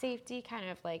 so safety, kind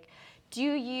of like,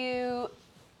 you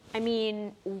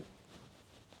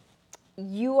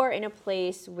are in a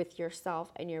place with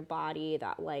yourself and your body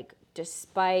that, like,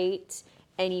 despite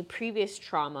any previous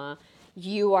trauma,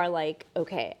 you are like,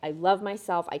 okay, I love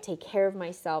myself, I take care of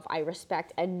myself, I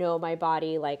respect and know my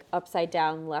body, like, upside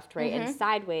down, left, right, and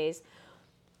sideways.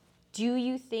 Do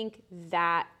you think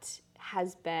that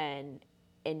has been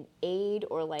an aid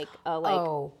or like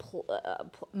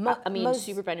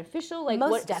super beneficial? Like,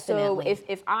 most definitely. So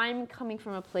if I'm coming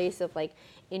from a place of like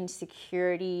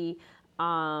insecurity,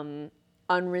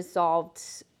 unresolved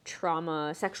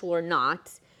trauma, sexual or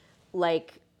not,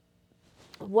 like,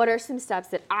 what are some steps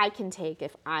that I can take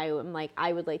if I am like,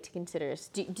 I would like to consider this?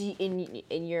 In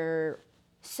your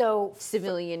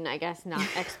civilian, I guess, not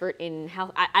expert in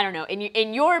health, I don't know,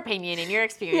 in your opinion, in your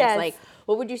experience, yes. Like,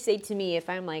 what would you say to me if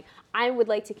I'm like, I would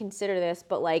like to consider this,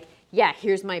 but like, yeah,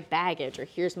 here's my baggage or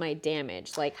here's my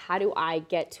damage. Like, how do I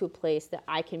get to a place that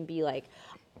I can be like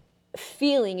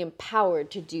feeling empowered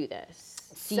to do this?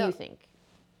 Do you think?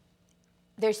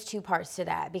 There's two parts to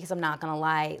that, because I'm not gonna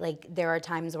lie, like, there are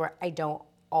times where I don't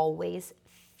always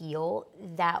feel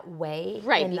that way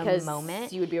in the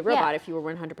moment. You would be a robot if you were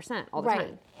 100% all the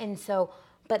time. And so,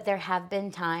 but there have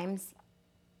been times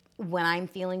when I'm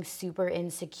feeling super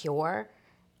insecure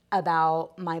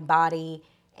about my body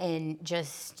and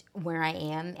just where I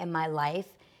am in my life,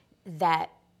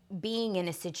 that being in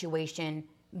a situation,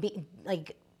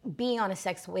 being on a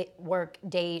sex work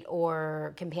date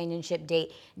or companionship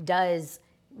date does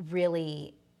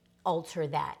really alter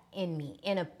that in me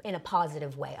in a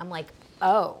positive way. I'm like,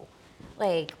 oh,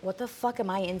 like, what the fuck am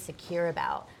I insecure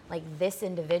about? Like, this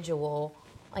individual,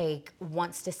 like,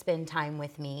 wants to spend time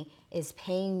with me, is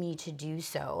paying me to do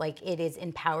so. Like, it is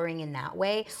empowering in that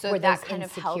way. So that kind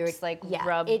of helps, like,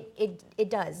 rub, it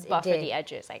does. Buffer the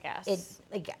edges, I guess. It,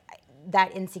 like,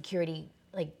 that insecurity,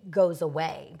 like, goes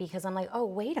away, because I'm like, oh,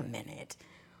 wait a minute.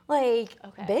 Like,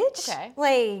 bitch,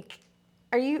 like,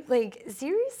 are you, like,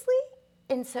 seriously?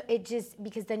 And so it just,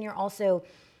 because then you're also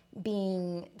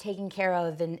being taken care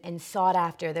of and sought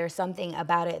after. There's something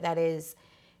about it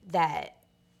that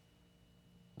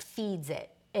feeds it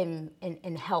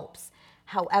and helps.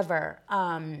 However,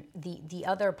 the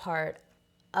other part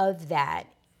of that,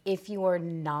 if you are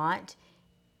not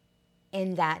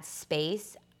in that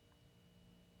space,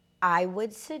 I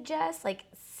would suggest, like,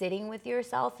 sitting with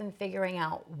yourself and figuring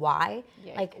out why.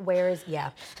 Yike. Like, where is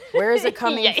it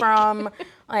coming from?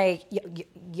 Like,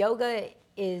 yoga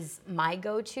is my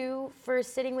go-to for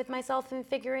sitting with myself and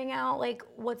figuring out, like,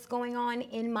 what's going on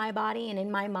in my body and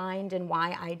in my mind and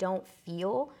why I don't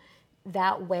feel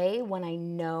that way when I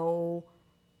know,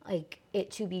 like,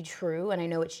 it to be true, and I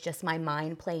know it's just my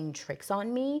mind playing tricks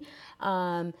on me.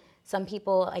 Some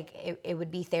people, like, it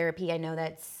would be therapy. I know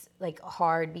that's, like,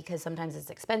 hard because sometimes it's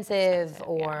expensive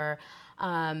or,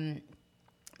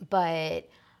 but,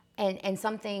 and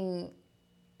something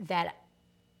that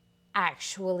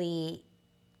actually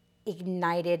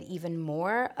ignited even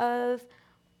more of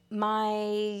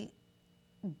my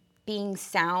being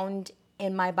sound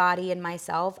in my body and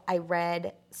myself, I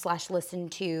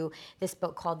read/listened to this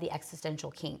book called The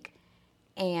Existential Kink.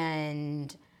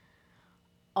 And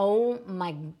oh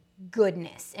my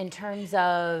goodness, in terms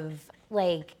of,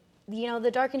 like, you know,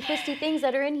 the dark and twisty things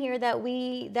that are in here that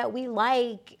we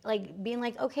like being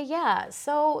like, okay, yeah,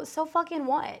 so fucking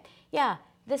what? Yeah,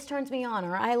 this turns me on,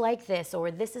 or I like this, or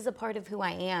this is a part of who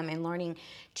I am, and learning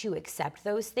to accept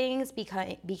those things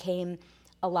became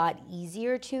a lot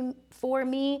easier for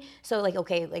me. So, like,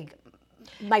 okay, like,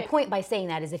 my point by saying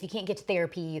that is, if you can't get to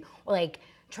therapy, or like,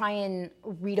 try and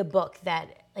read a book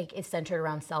that like is centered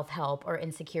around self-help or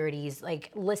insecurities,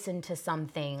 like listen to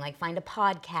something, like find a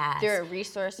podcast. There are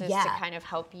resources to kind of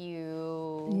help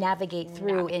you navigate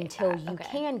through until you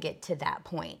can get to that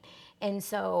point. And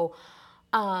so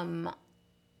I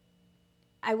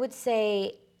would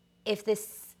say if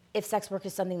sex work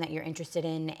is something that you're interested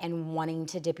in and wanting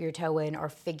to dip your toe in or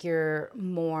figure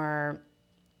more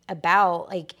about,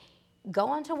 like go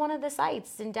onto one of the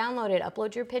sites and download it,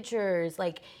 upload your pictures,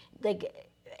 like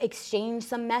exchange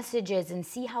some messages and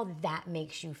see how that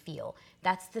makes you feel.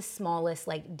 That's the smallest,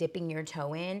 like dipping your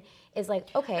toe in is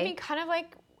like, okay. I mean, kind of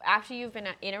like after you've been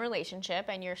in a relationship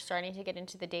and you're starting to get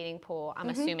into the dating pool, I'm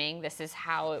assuming this is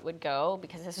how it would go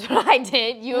because this is what I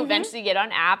did. You eventually get on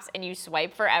apps and you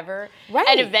swipe forever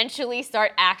and eventually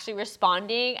start actually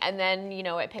responding, and then, you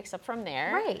know, it picks up from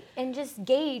there. Right. And just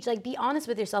gauge, like be honest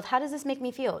with yourself. How does this make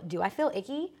me feel? Do I feel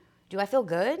icky? Do I feel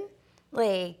good?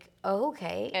 Like,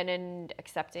 okay. And then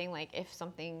accepting, like, if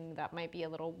something that might be a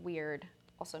little weird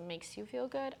also makes you feel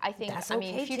good. I think, That's I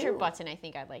mean, okay future too. Button, I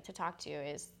think I'd like to talk to you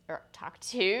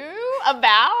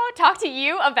about.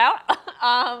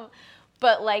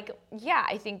 But like, yeah,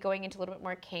 I think going into a little bit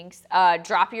more kinks,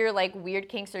 drop your like weird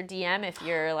kinks or DM if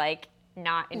you're like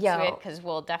not into it, because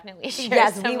we'll definitely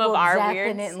share some of our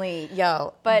weirds. Definitely,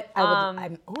 But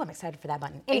I'm excited for that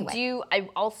button. Anyway. I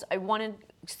want to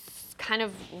kind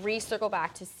of recircle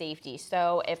back to safety.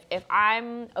 So if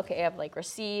I'm okay, I've like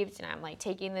received and I'm like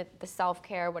taking the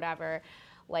self-care, whatever,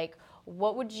 like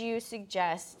what would you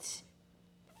suggest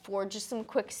for just some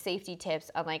quick safety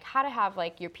tips on like how to have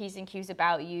like your P's and Q's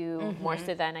about you more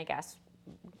so than I guess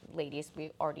ladies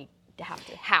we already have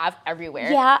to have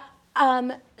everywhere. Yeah.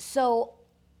 So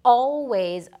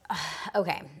always,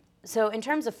 okay. So in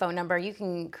terms of phone number, you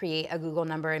can create a Google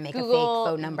number and make a fake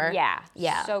phone number. Yeah.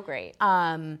 So great.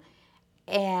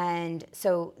 And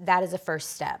so that is a first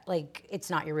step. Like it's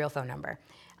not your real phone number.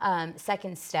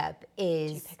 Second step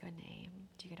is. Do you pick a name?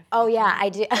 Do you get a? Oh yeah, I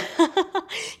do.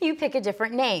 You pick a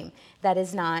different name that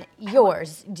is not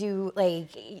yours.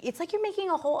 It's like you're making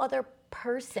a whole other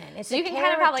person. It's so you can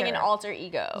kind of have like an alter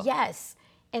ego. Yes.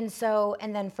 And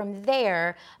then from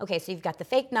there, okay, so you've got the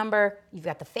fake number, you've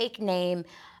got the fake name.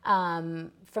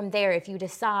 From there, if you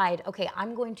decide, okay,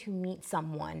 I'm going to meet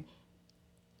someone,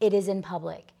 it is in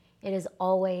public. It is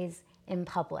always in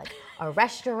public. A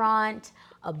restaurant,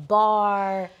 a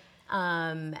bar,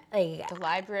 the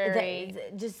library,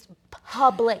 just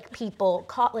public people,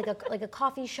 like a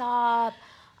coffee shop.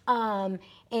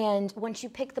 And once you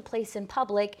pick the place in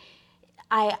public,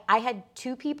 I had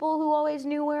two people who always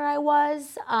knew where I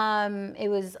was. It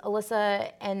was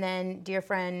Alyssa and then dear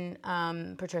friend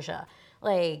Patricia.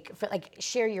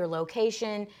 Share your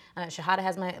location. Shahada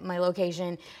has my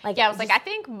location. I was like, I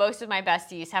think most of my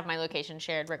besties have my location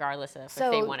shared regardless of if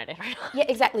they wanted it or not. Yeah,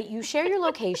 exactly. You share your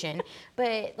location,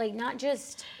 but like not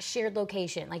just shared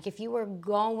location. Like if you're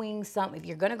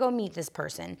gonna go meet this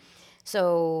person,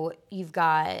 so you've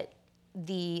got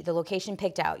the location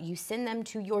picked out. You send them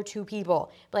to your two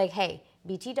people. Like, hey,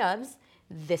 BT Dubs,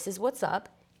 this is what's up.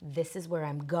 This is where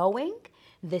I'm going.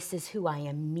 This is who I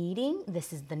am meeting.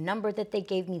 This is the number that they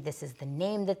gave me. This is the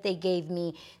name that they gave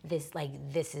me. This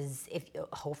is, if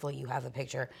hopefully you have a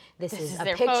picture. This is a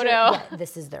their picture. photo. Yeah,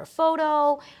 this is their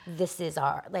photo. This is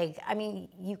our,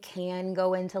 you can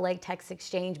go into like text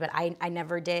exchange, but I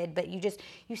never did. But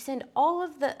you send all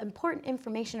of the important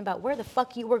information about where the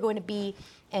fuck you were going to be,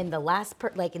 and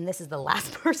and this is the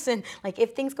last person. Like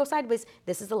if things go sideways,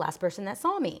 this is the last person that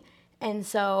saw me. And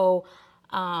so,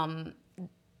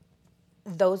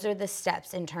 those are the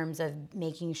steps in terms of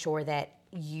making sure that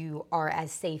you are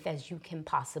as safe as you can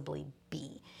possibly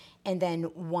be. And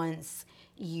then once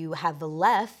you have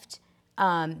left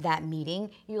that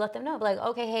meeting, you let them know, like,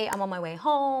 okay, hey, I'm on my way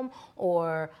home,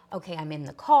 or okay, I'm in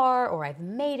the car, or I've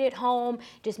made it home.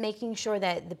 Just making sure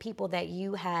that the people that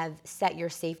you have set your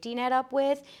safety net up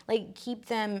with, keep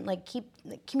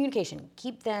communication,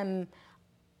 keep them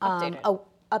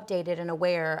updated and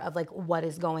aware of what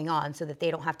is going on so that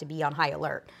they don't have to be on high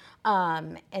alert.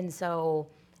 And so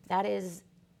that is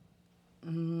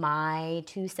my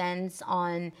 2 cents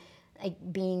on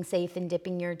being safe and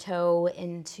dipping your toe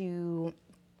into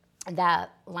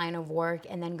that line of work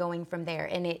and then going from there.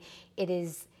 And it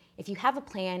is, if you have a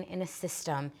plan and a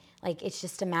system, it's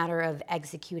just a matter of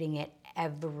executing it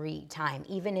every time.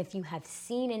 Even if you have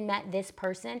seen and met this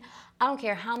person, I don't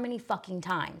care how many fucking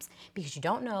times, because you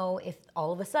don't know if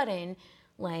all of a sudden,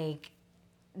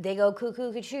 they go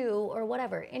cuckoo, cuckoo, or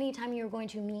whatever. Anytime you're going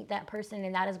to meet that person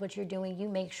and that is what you're doing, you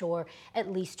make sure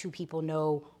at least 2 people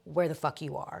know where the fuck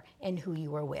you are and who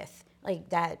you are with.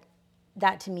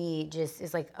 That to me just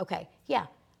is okay, yeah.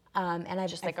 And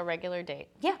a regular date.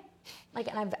 Yeah, Like,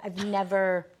 and I've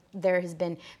never, there has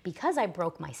been, because I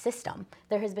broke my system,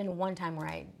 there has been one time where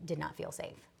I did not feel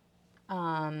safe.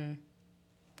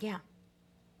 Yeah.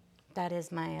 That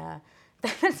is my,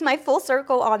 that's my full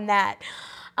circle on that.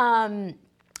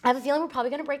 I have a feeling we're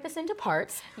probably going to break this into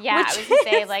parts. Yeah, I was going to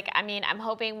say, like, I mean, I'm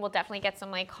hoping we'll definitely get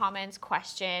some, like, comments,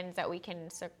 questions that we can,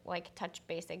 like, touch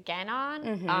base again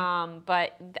on.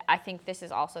 But I think this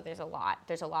is also, there's a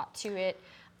lot to it.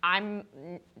 I'm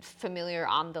familiar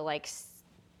on the, like,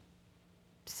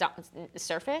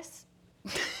 surface.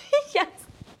 Yes.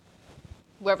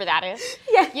 Wherever that is.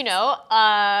 Yeah. You know,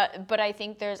 but I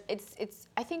think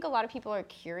I think a lot of people are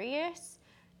curious.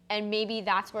 And maybe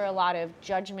that's where a lot of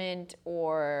judgment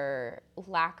or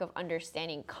lack of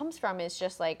understanding comes from. Is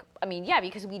just like, I mean, yeah,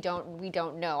 because we don't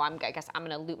know. I guess I'm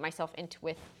gonna loop myself into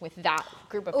with that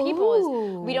group of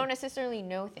people. Is we don't necessarily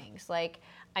know things. Like,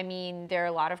 I mean, there are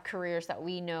a lot of careers that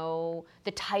we know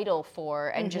the title for,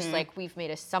 and just like we've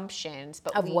made assumptions,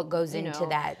 but of what goes into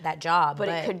that job. But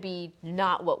it could be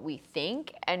not what we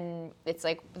think, and it's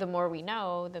like the more we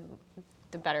know,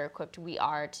 the better equipped we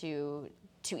are to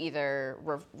either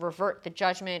revert the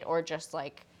judgment or just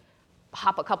like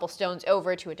hop a couple stones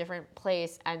over to a different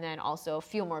place and then also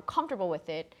feel more comfortable with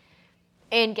it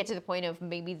and get to the point of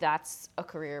maybe that's a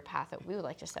career path that we would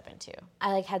like to step into.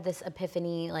 I like had this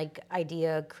epiphany, like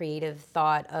idea, creative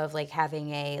thought of like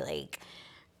having a like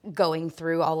going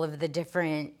through all of the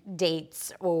different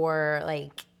dates or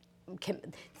like, damn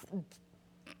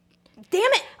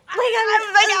it.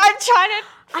 I'm trying to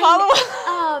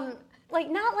follow. Like,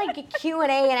 not like a Q&A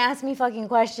and ask me fucking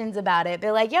questions about it,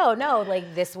 but like, yo, no,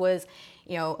 like this was,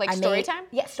 you know. Like story time?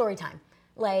 Yeah, story time.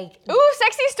 Like. Ooh,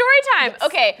 sexy story time. Yes.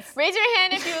 Okay, raise your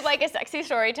hand if you would like a sexy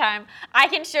story time. I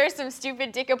can share some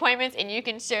stupid dick appointments and you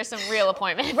can share some real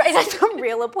appointments. Right, that's some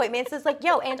real appointments. It's like,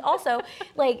 yo, and also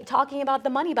like talking about the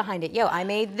money behind it. Yo, I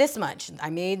made this much. I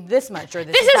made this much. Or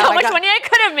this is how much money I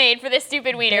could have made for this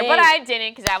stupid wiener, but I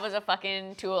didn't because that was a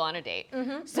fucking tool on a date.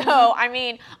 So, I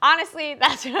mean, honestly,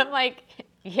 that's what I'm like,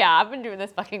 yeah, I've been doing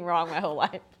this fucking wrong my whole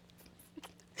life.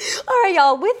 All right,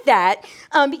 y'all, with that,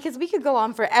 because we could go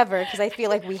on forever because I feel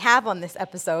like we have on this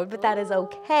episode, but that is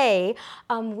okay.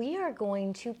 We are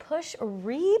going to push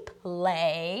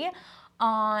replay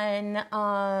on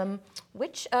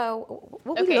what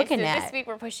are we looking at? This week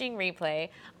we're pushing replay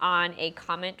on a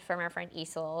comment from our friend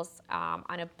Esels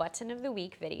on a Button of the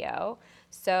Week video.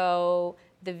 So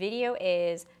the video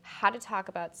is how to talk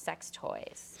about sex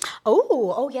toys.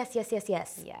 Oh, yes.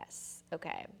 Yes,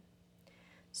 okay.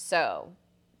 So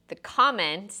the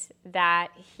comment that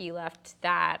he left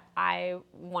that I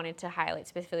wanted to highlight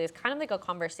specifically is kind of like a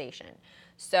conversation.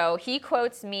 So he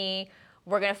quotes me,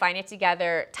 "We're going to find it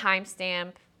together,"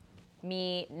 timestamp,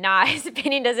 me, "Nah, his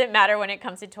opinion doesn't matter when it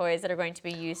comes to toys that are going to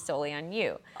be used solely on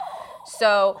you."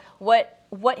 So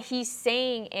what he's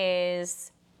saying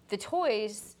is the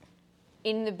toys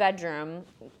in the bedroom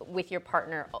with your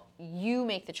partner, you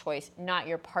make the choice, not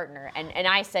your partner. And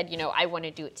I said, you know, I want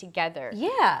to do it together.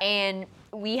 Yeah. And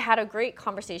we had a great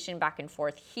conversation back and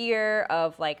forth here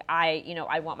of like, I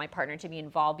want my partner to be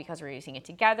involved because we're using it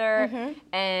together.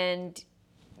 And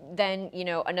then, you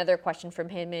know, another question from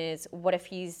him is, what if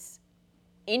he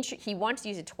wants to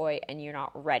use a toy and you're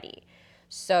not ready?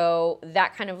 So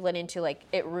that kind of led into like,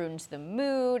 it ruins the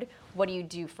mood. What do you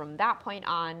do from that point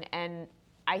on? And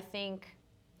I think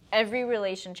every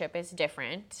relationship is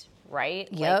different, right?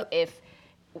 Yep. Like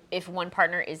if one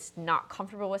partner is not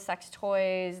comfortable with sex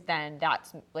toys, then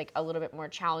that's like a little bit more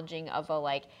challenging of a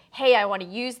like, hey, I want to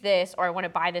use this or I want to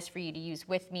buy this for you to use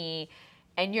with me,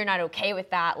 and you're not okay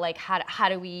with that. Like how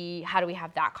do we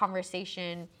have that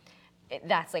conversation?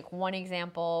 That's like one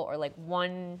example or like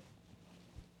one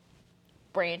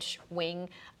wing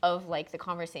of like the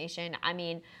conversation. I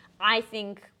mean, I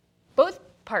think both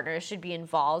partners should be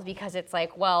involved because it's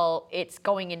like, well, it's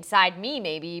going inside me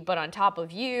maybe, but on top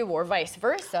of you or vice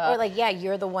versa. Or like, yeah,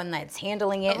 you're the one that's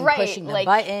handling it and right, pushing the like,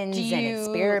 buttons and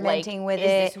experimenting with it.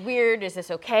 Is this weird? Is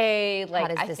this okay?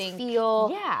 Like, how does this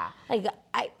feel? Yeah. Like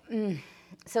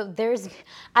so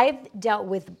I've dealt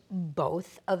with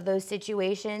both of those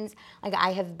situations. Like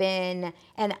I have been,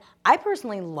 and I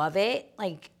personally love it.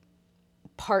 Like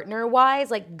partner-wise,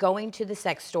 like going to the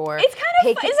sex store. It's kind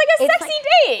of fun. It's like a sexy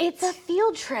date. It's a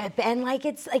field trip, and like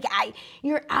it's like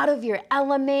you're out of your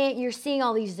element. You're seeing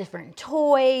all these different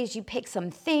toys. You pick some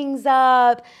things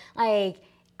up. Like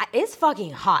it's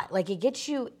fucking hot. Like, it gets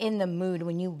you in the mood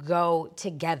when you go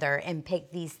together and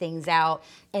pick these things out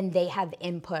and they have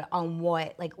input on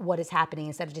what is happening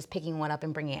instead of just picking one up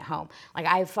and bringing it home. Like,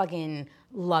 I fucking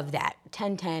love that.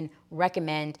 10/10,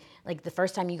 recommend. Like, the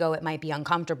first time you go, it might be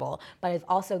uncomfortable. But I've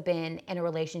also been in a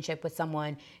relationship with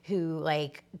someone who,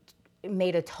 like,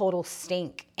 made a total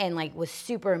stink and, like, was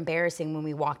super embarrassing when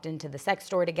we walked into the sex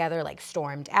store together, like,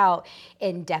 stormed out,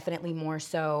 and definitely more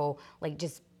so, like,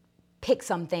 just pick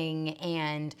something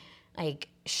and, like,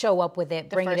 show up with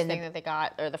it, bring it in. The first thing that they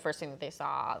got, or the first thing that they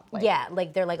saw. Like, yeah,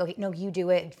 like, they're like, okay, no, you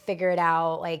do it, figure it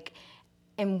out, like,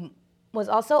 and was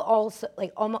also almost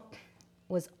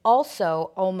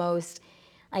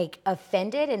like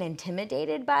offended and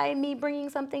intimidated by me bringing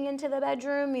something into the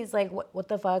bedroom. He's like, what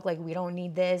the fuck? Like, we don't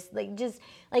need this. Like, just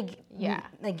like,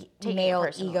 like male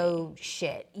ego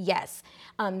shit. Yes.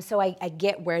 So I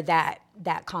get where that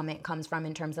comment comes from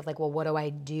in terms of, like, well, what do I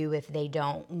do if they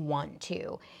don't want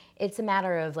to? It's a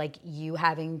matter of, like, you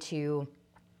having to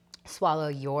swallow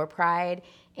your pride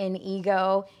and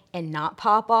ego and not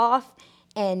pop off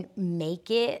and make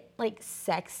it, like,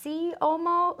 sexy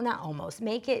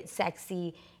make it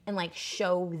sexy and, like,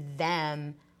 show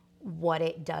them what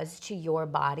it does to your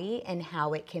body and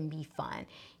how it can be fun.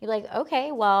 You're like,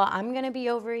 okay, well, I'm gonna be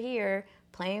over here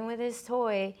playing with this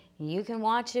toy. You can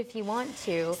watch if you want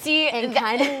to. See, and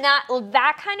I am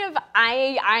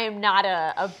not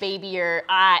a baby or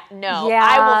no. Yeah.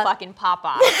 I will fucking pop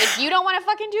off. If you don't want to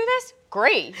fucking do this,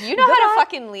 great. You know how to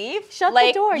fucking leave. Shut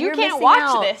the door. You can't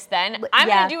watch this then. I'm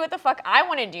gonna do what the fuck I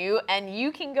want to do, and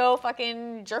you can go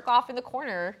fucking jerk off in the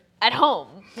corner at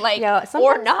home, like,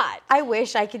 or not. I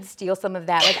wish I could steal some of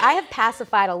that. Like, I have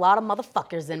pacified a lot of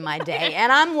motherfuckers in my day,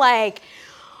 and I'm like,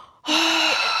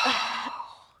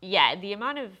 yeah, the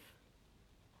amount of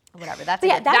whatever. That's a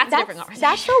different conversation.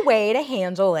 That's the way to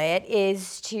handle it,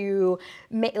 is to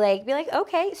be like,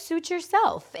 okay, suit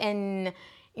yourself, and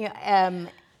and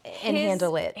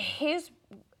handle it. His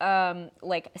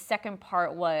second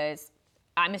part was,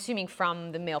 I'm assuming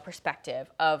from the male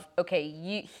perspective of,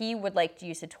 okay, he would like to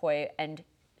use a toy, and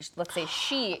let's say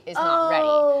she is not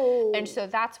ready, and so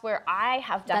that's where I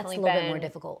have definitely been. That's a little bit more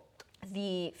difficult.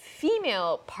 The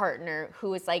female partner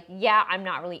who was like, yeah, I'm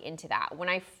not really into that. When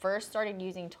I first started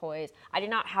using toys, I did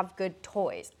not have good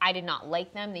toys. I did not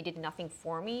like them. They did nothing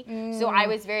for me. So I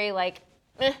was very like,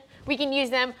 we can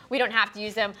use them. We don't have to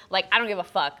use them. Like, I don't give a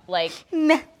fuck. Like,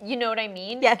 you know what I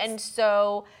mean? Yes. And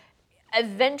so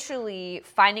eventually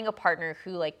finding a partner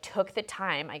who, like, took the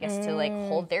time, I guess, to, like,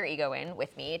 hold their ego in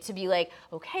with me, to be like,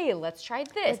 okay, let's try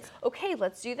this. Okay,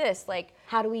 let's do this. Like,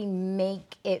 how do we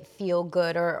make it feel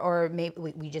good? Or maybe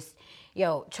we just,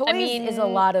 toys is a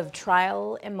lot of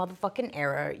trial and motherfucking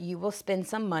error. You will spend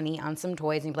some money on some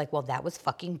toys and be like, well, that was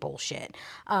fucking bullshit.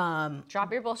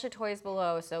 Drop your bullshit toys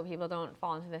below so people don't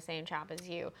fall into the same trap as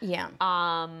you. Yeah.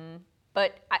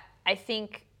 But I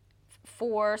think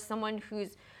for someone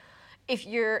who's, if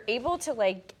you're able to,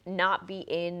 like, not be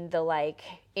in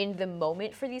the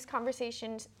moment for these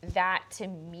conversations, that to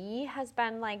me has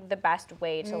been, like, the best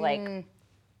way to like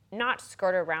not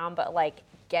skirt around, but, like,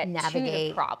 navigate to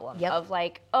the problem of,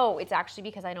 like, oh, it's actually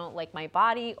because I don't like my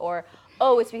body, or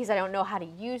oh, it's because I don't know how to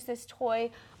use this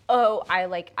toy. Oh,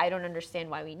 I don't understand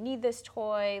why we need this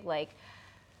toy. Like,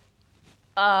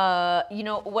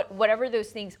 whatever those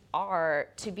things are,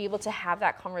 to be able to have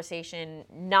that conversation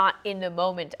not in the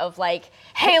moment of, like,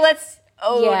 hey,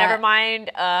 never mind.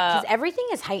 Because everything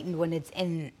is heightened when it's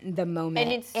in the moment.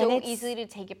 And it's so easy to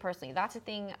take it personally. That's the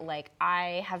thing. Like,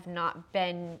 I have not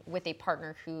been with a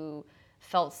partner who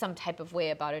felt some type of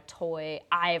way about a toy.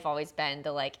 I've always been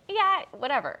the, like, yeah,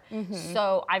 whatever.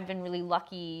 So I've been really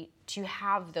lucky to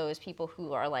have those people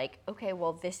who are like, okay,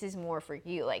 well, this is more for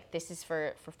you. Like, this is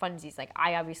for funsies. Like,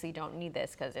 I obviously don't need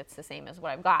this because it's the same as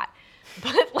what I've got.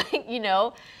 But, like,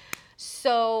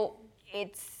 so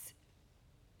it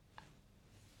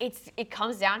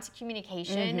comes down to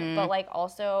communication, but, like,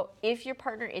 also, if your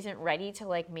partner isn't ready to,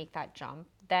 like, make that jump,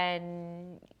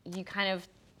 then you kind of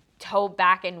toe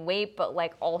back and wait, but,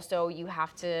 like, also you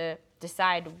have to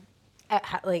decide at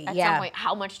some point,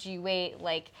 how much do you wait,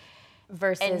 like,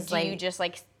 versus, and do you just,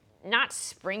 like, not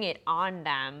spring it on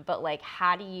them, but, like,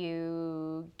 how do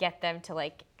you get them to,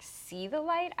 like, see the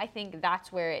light? I think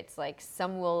that's where it's like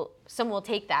some will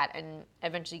take that and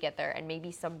eventually get there, and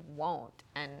maybe some won't.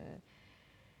 And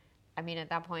I mean, at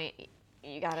that point,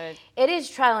 you gotta. It is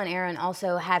trial and error, and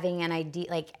also having an idea,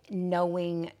 like,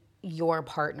 knowing your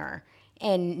partner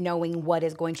and knowing what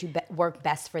is going to work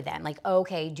best for them. Like,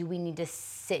 okay, do we need to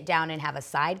sit down and have a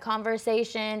side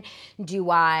conversation?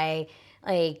 Do I,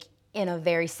 like, in a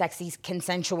very sexy,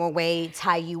 consensual way,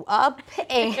 tie you up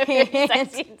and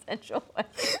Sexy, consensual way.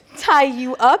 tie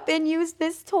you up and use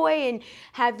this toy and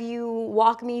have you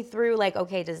walk me through like,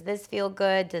 okay, does this feel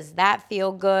good? Does that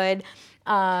feel good?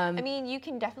 I mean, you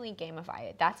can definitely gamify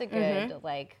it. That's a good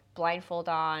like blindfold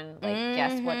on, like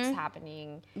guess what's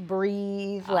happening.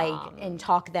 Breathe, and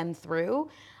talk them through,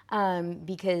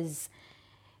 because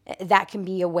that can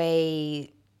be a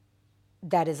way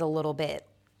that is a little bit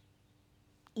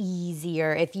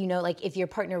easier if you know, like if your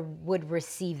partner would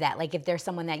receive that, like if there's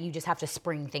someone that you just have to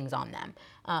spring things on them,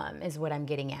 is what I'm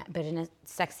getting at, but in a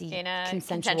sexy,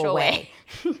 consensual way.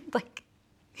 Like,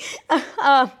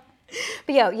 but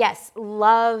yes,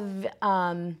 love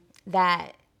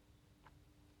that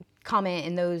comment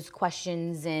and those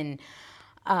questions, and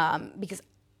because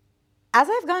as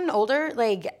I've gotten older,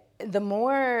 like the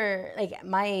more like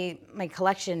my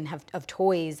collection of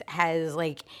toys has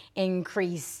like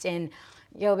increased, and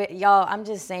y'all, I'm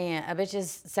just saying, a bitch's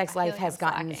sex life has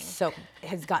gotten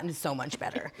so much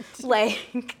better.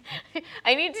 Like,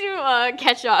 I need to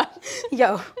catch up.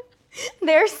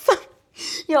 There's some,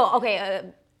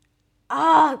 okay,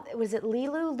 was it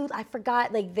Lilu? I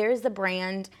forgot. Like, there's the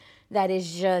brand that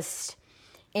is just.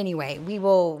 Anyway, we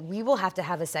will have to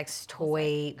have a sex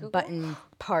toy button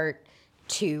part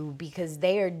 2 because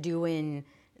they are doing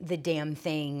the damn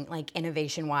thing, like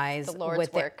innovation wise. The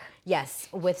Lord's work. Yes,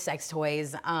 with sex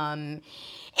toys.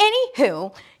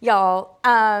 Anywho, y'all,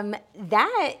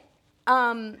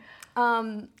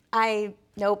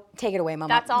 take it away,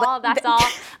 Mama. That's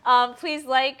all. Please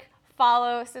like,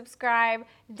 follow, subscribe,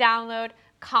 download,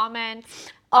 comment.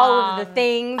 All of the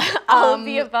things. All of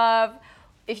the above.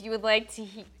 If you would like to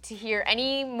hear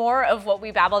any more of what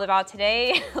we babbled about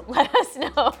today, let us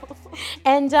know.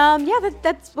 And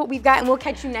that's what we've got, and we'll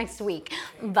catch you next week.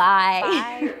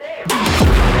 Bye. Bye.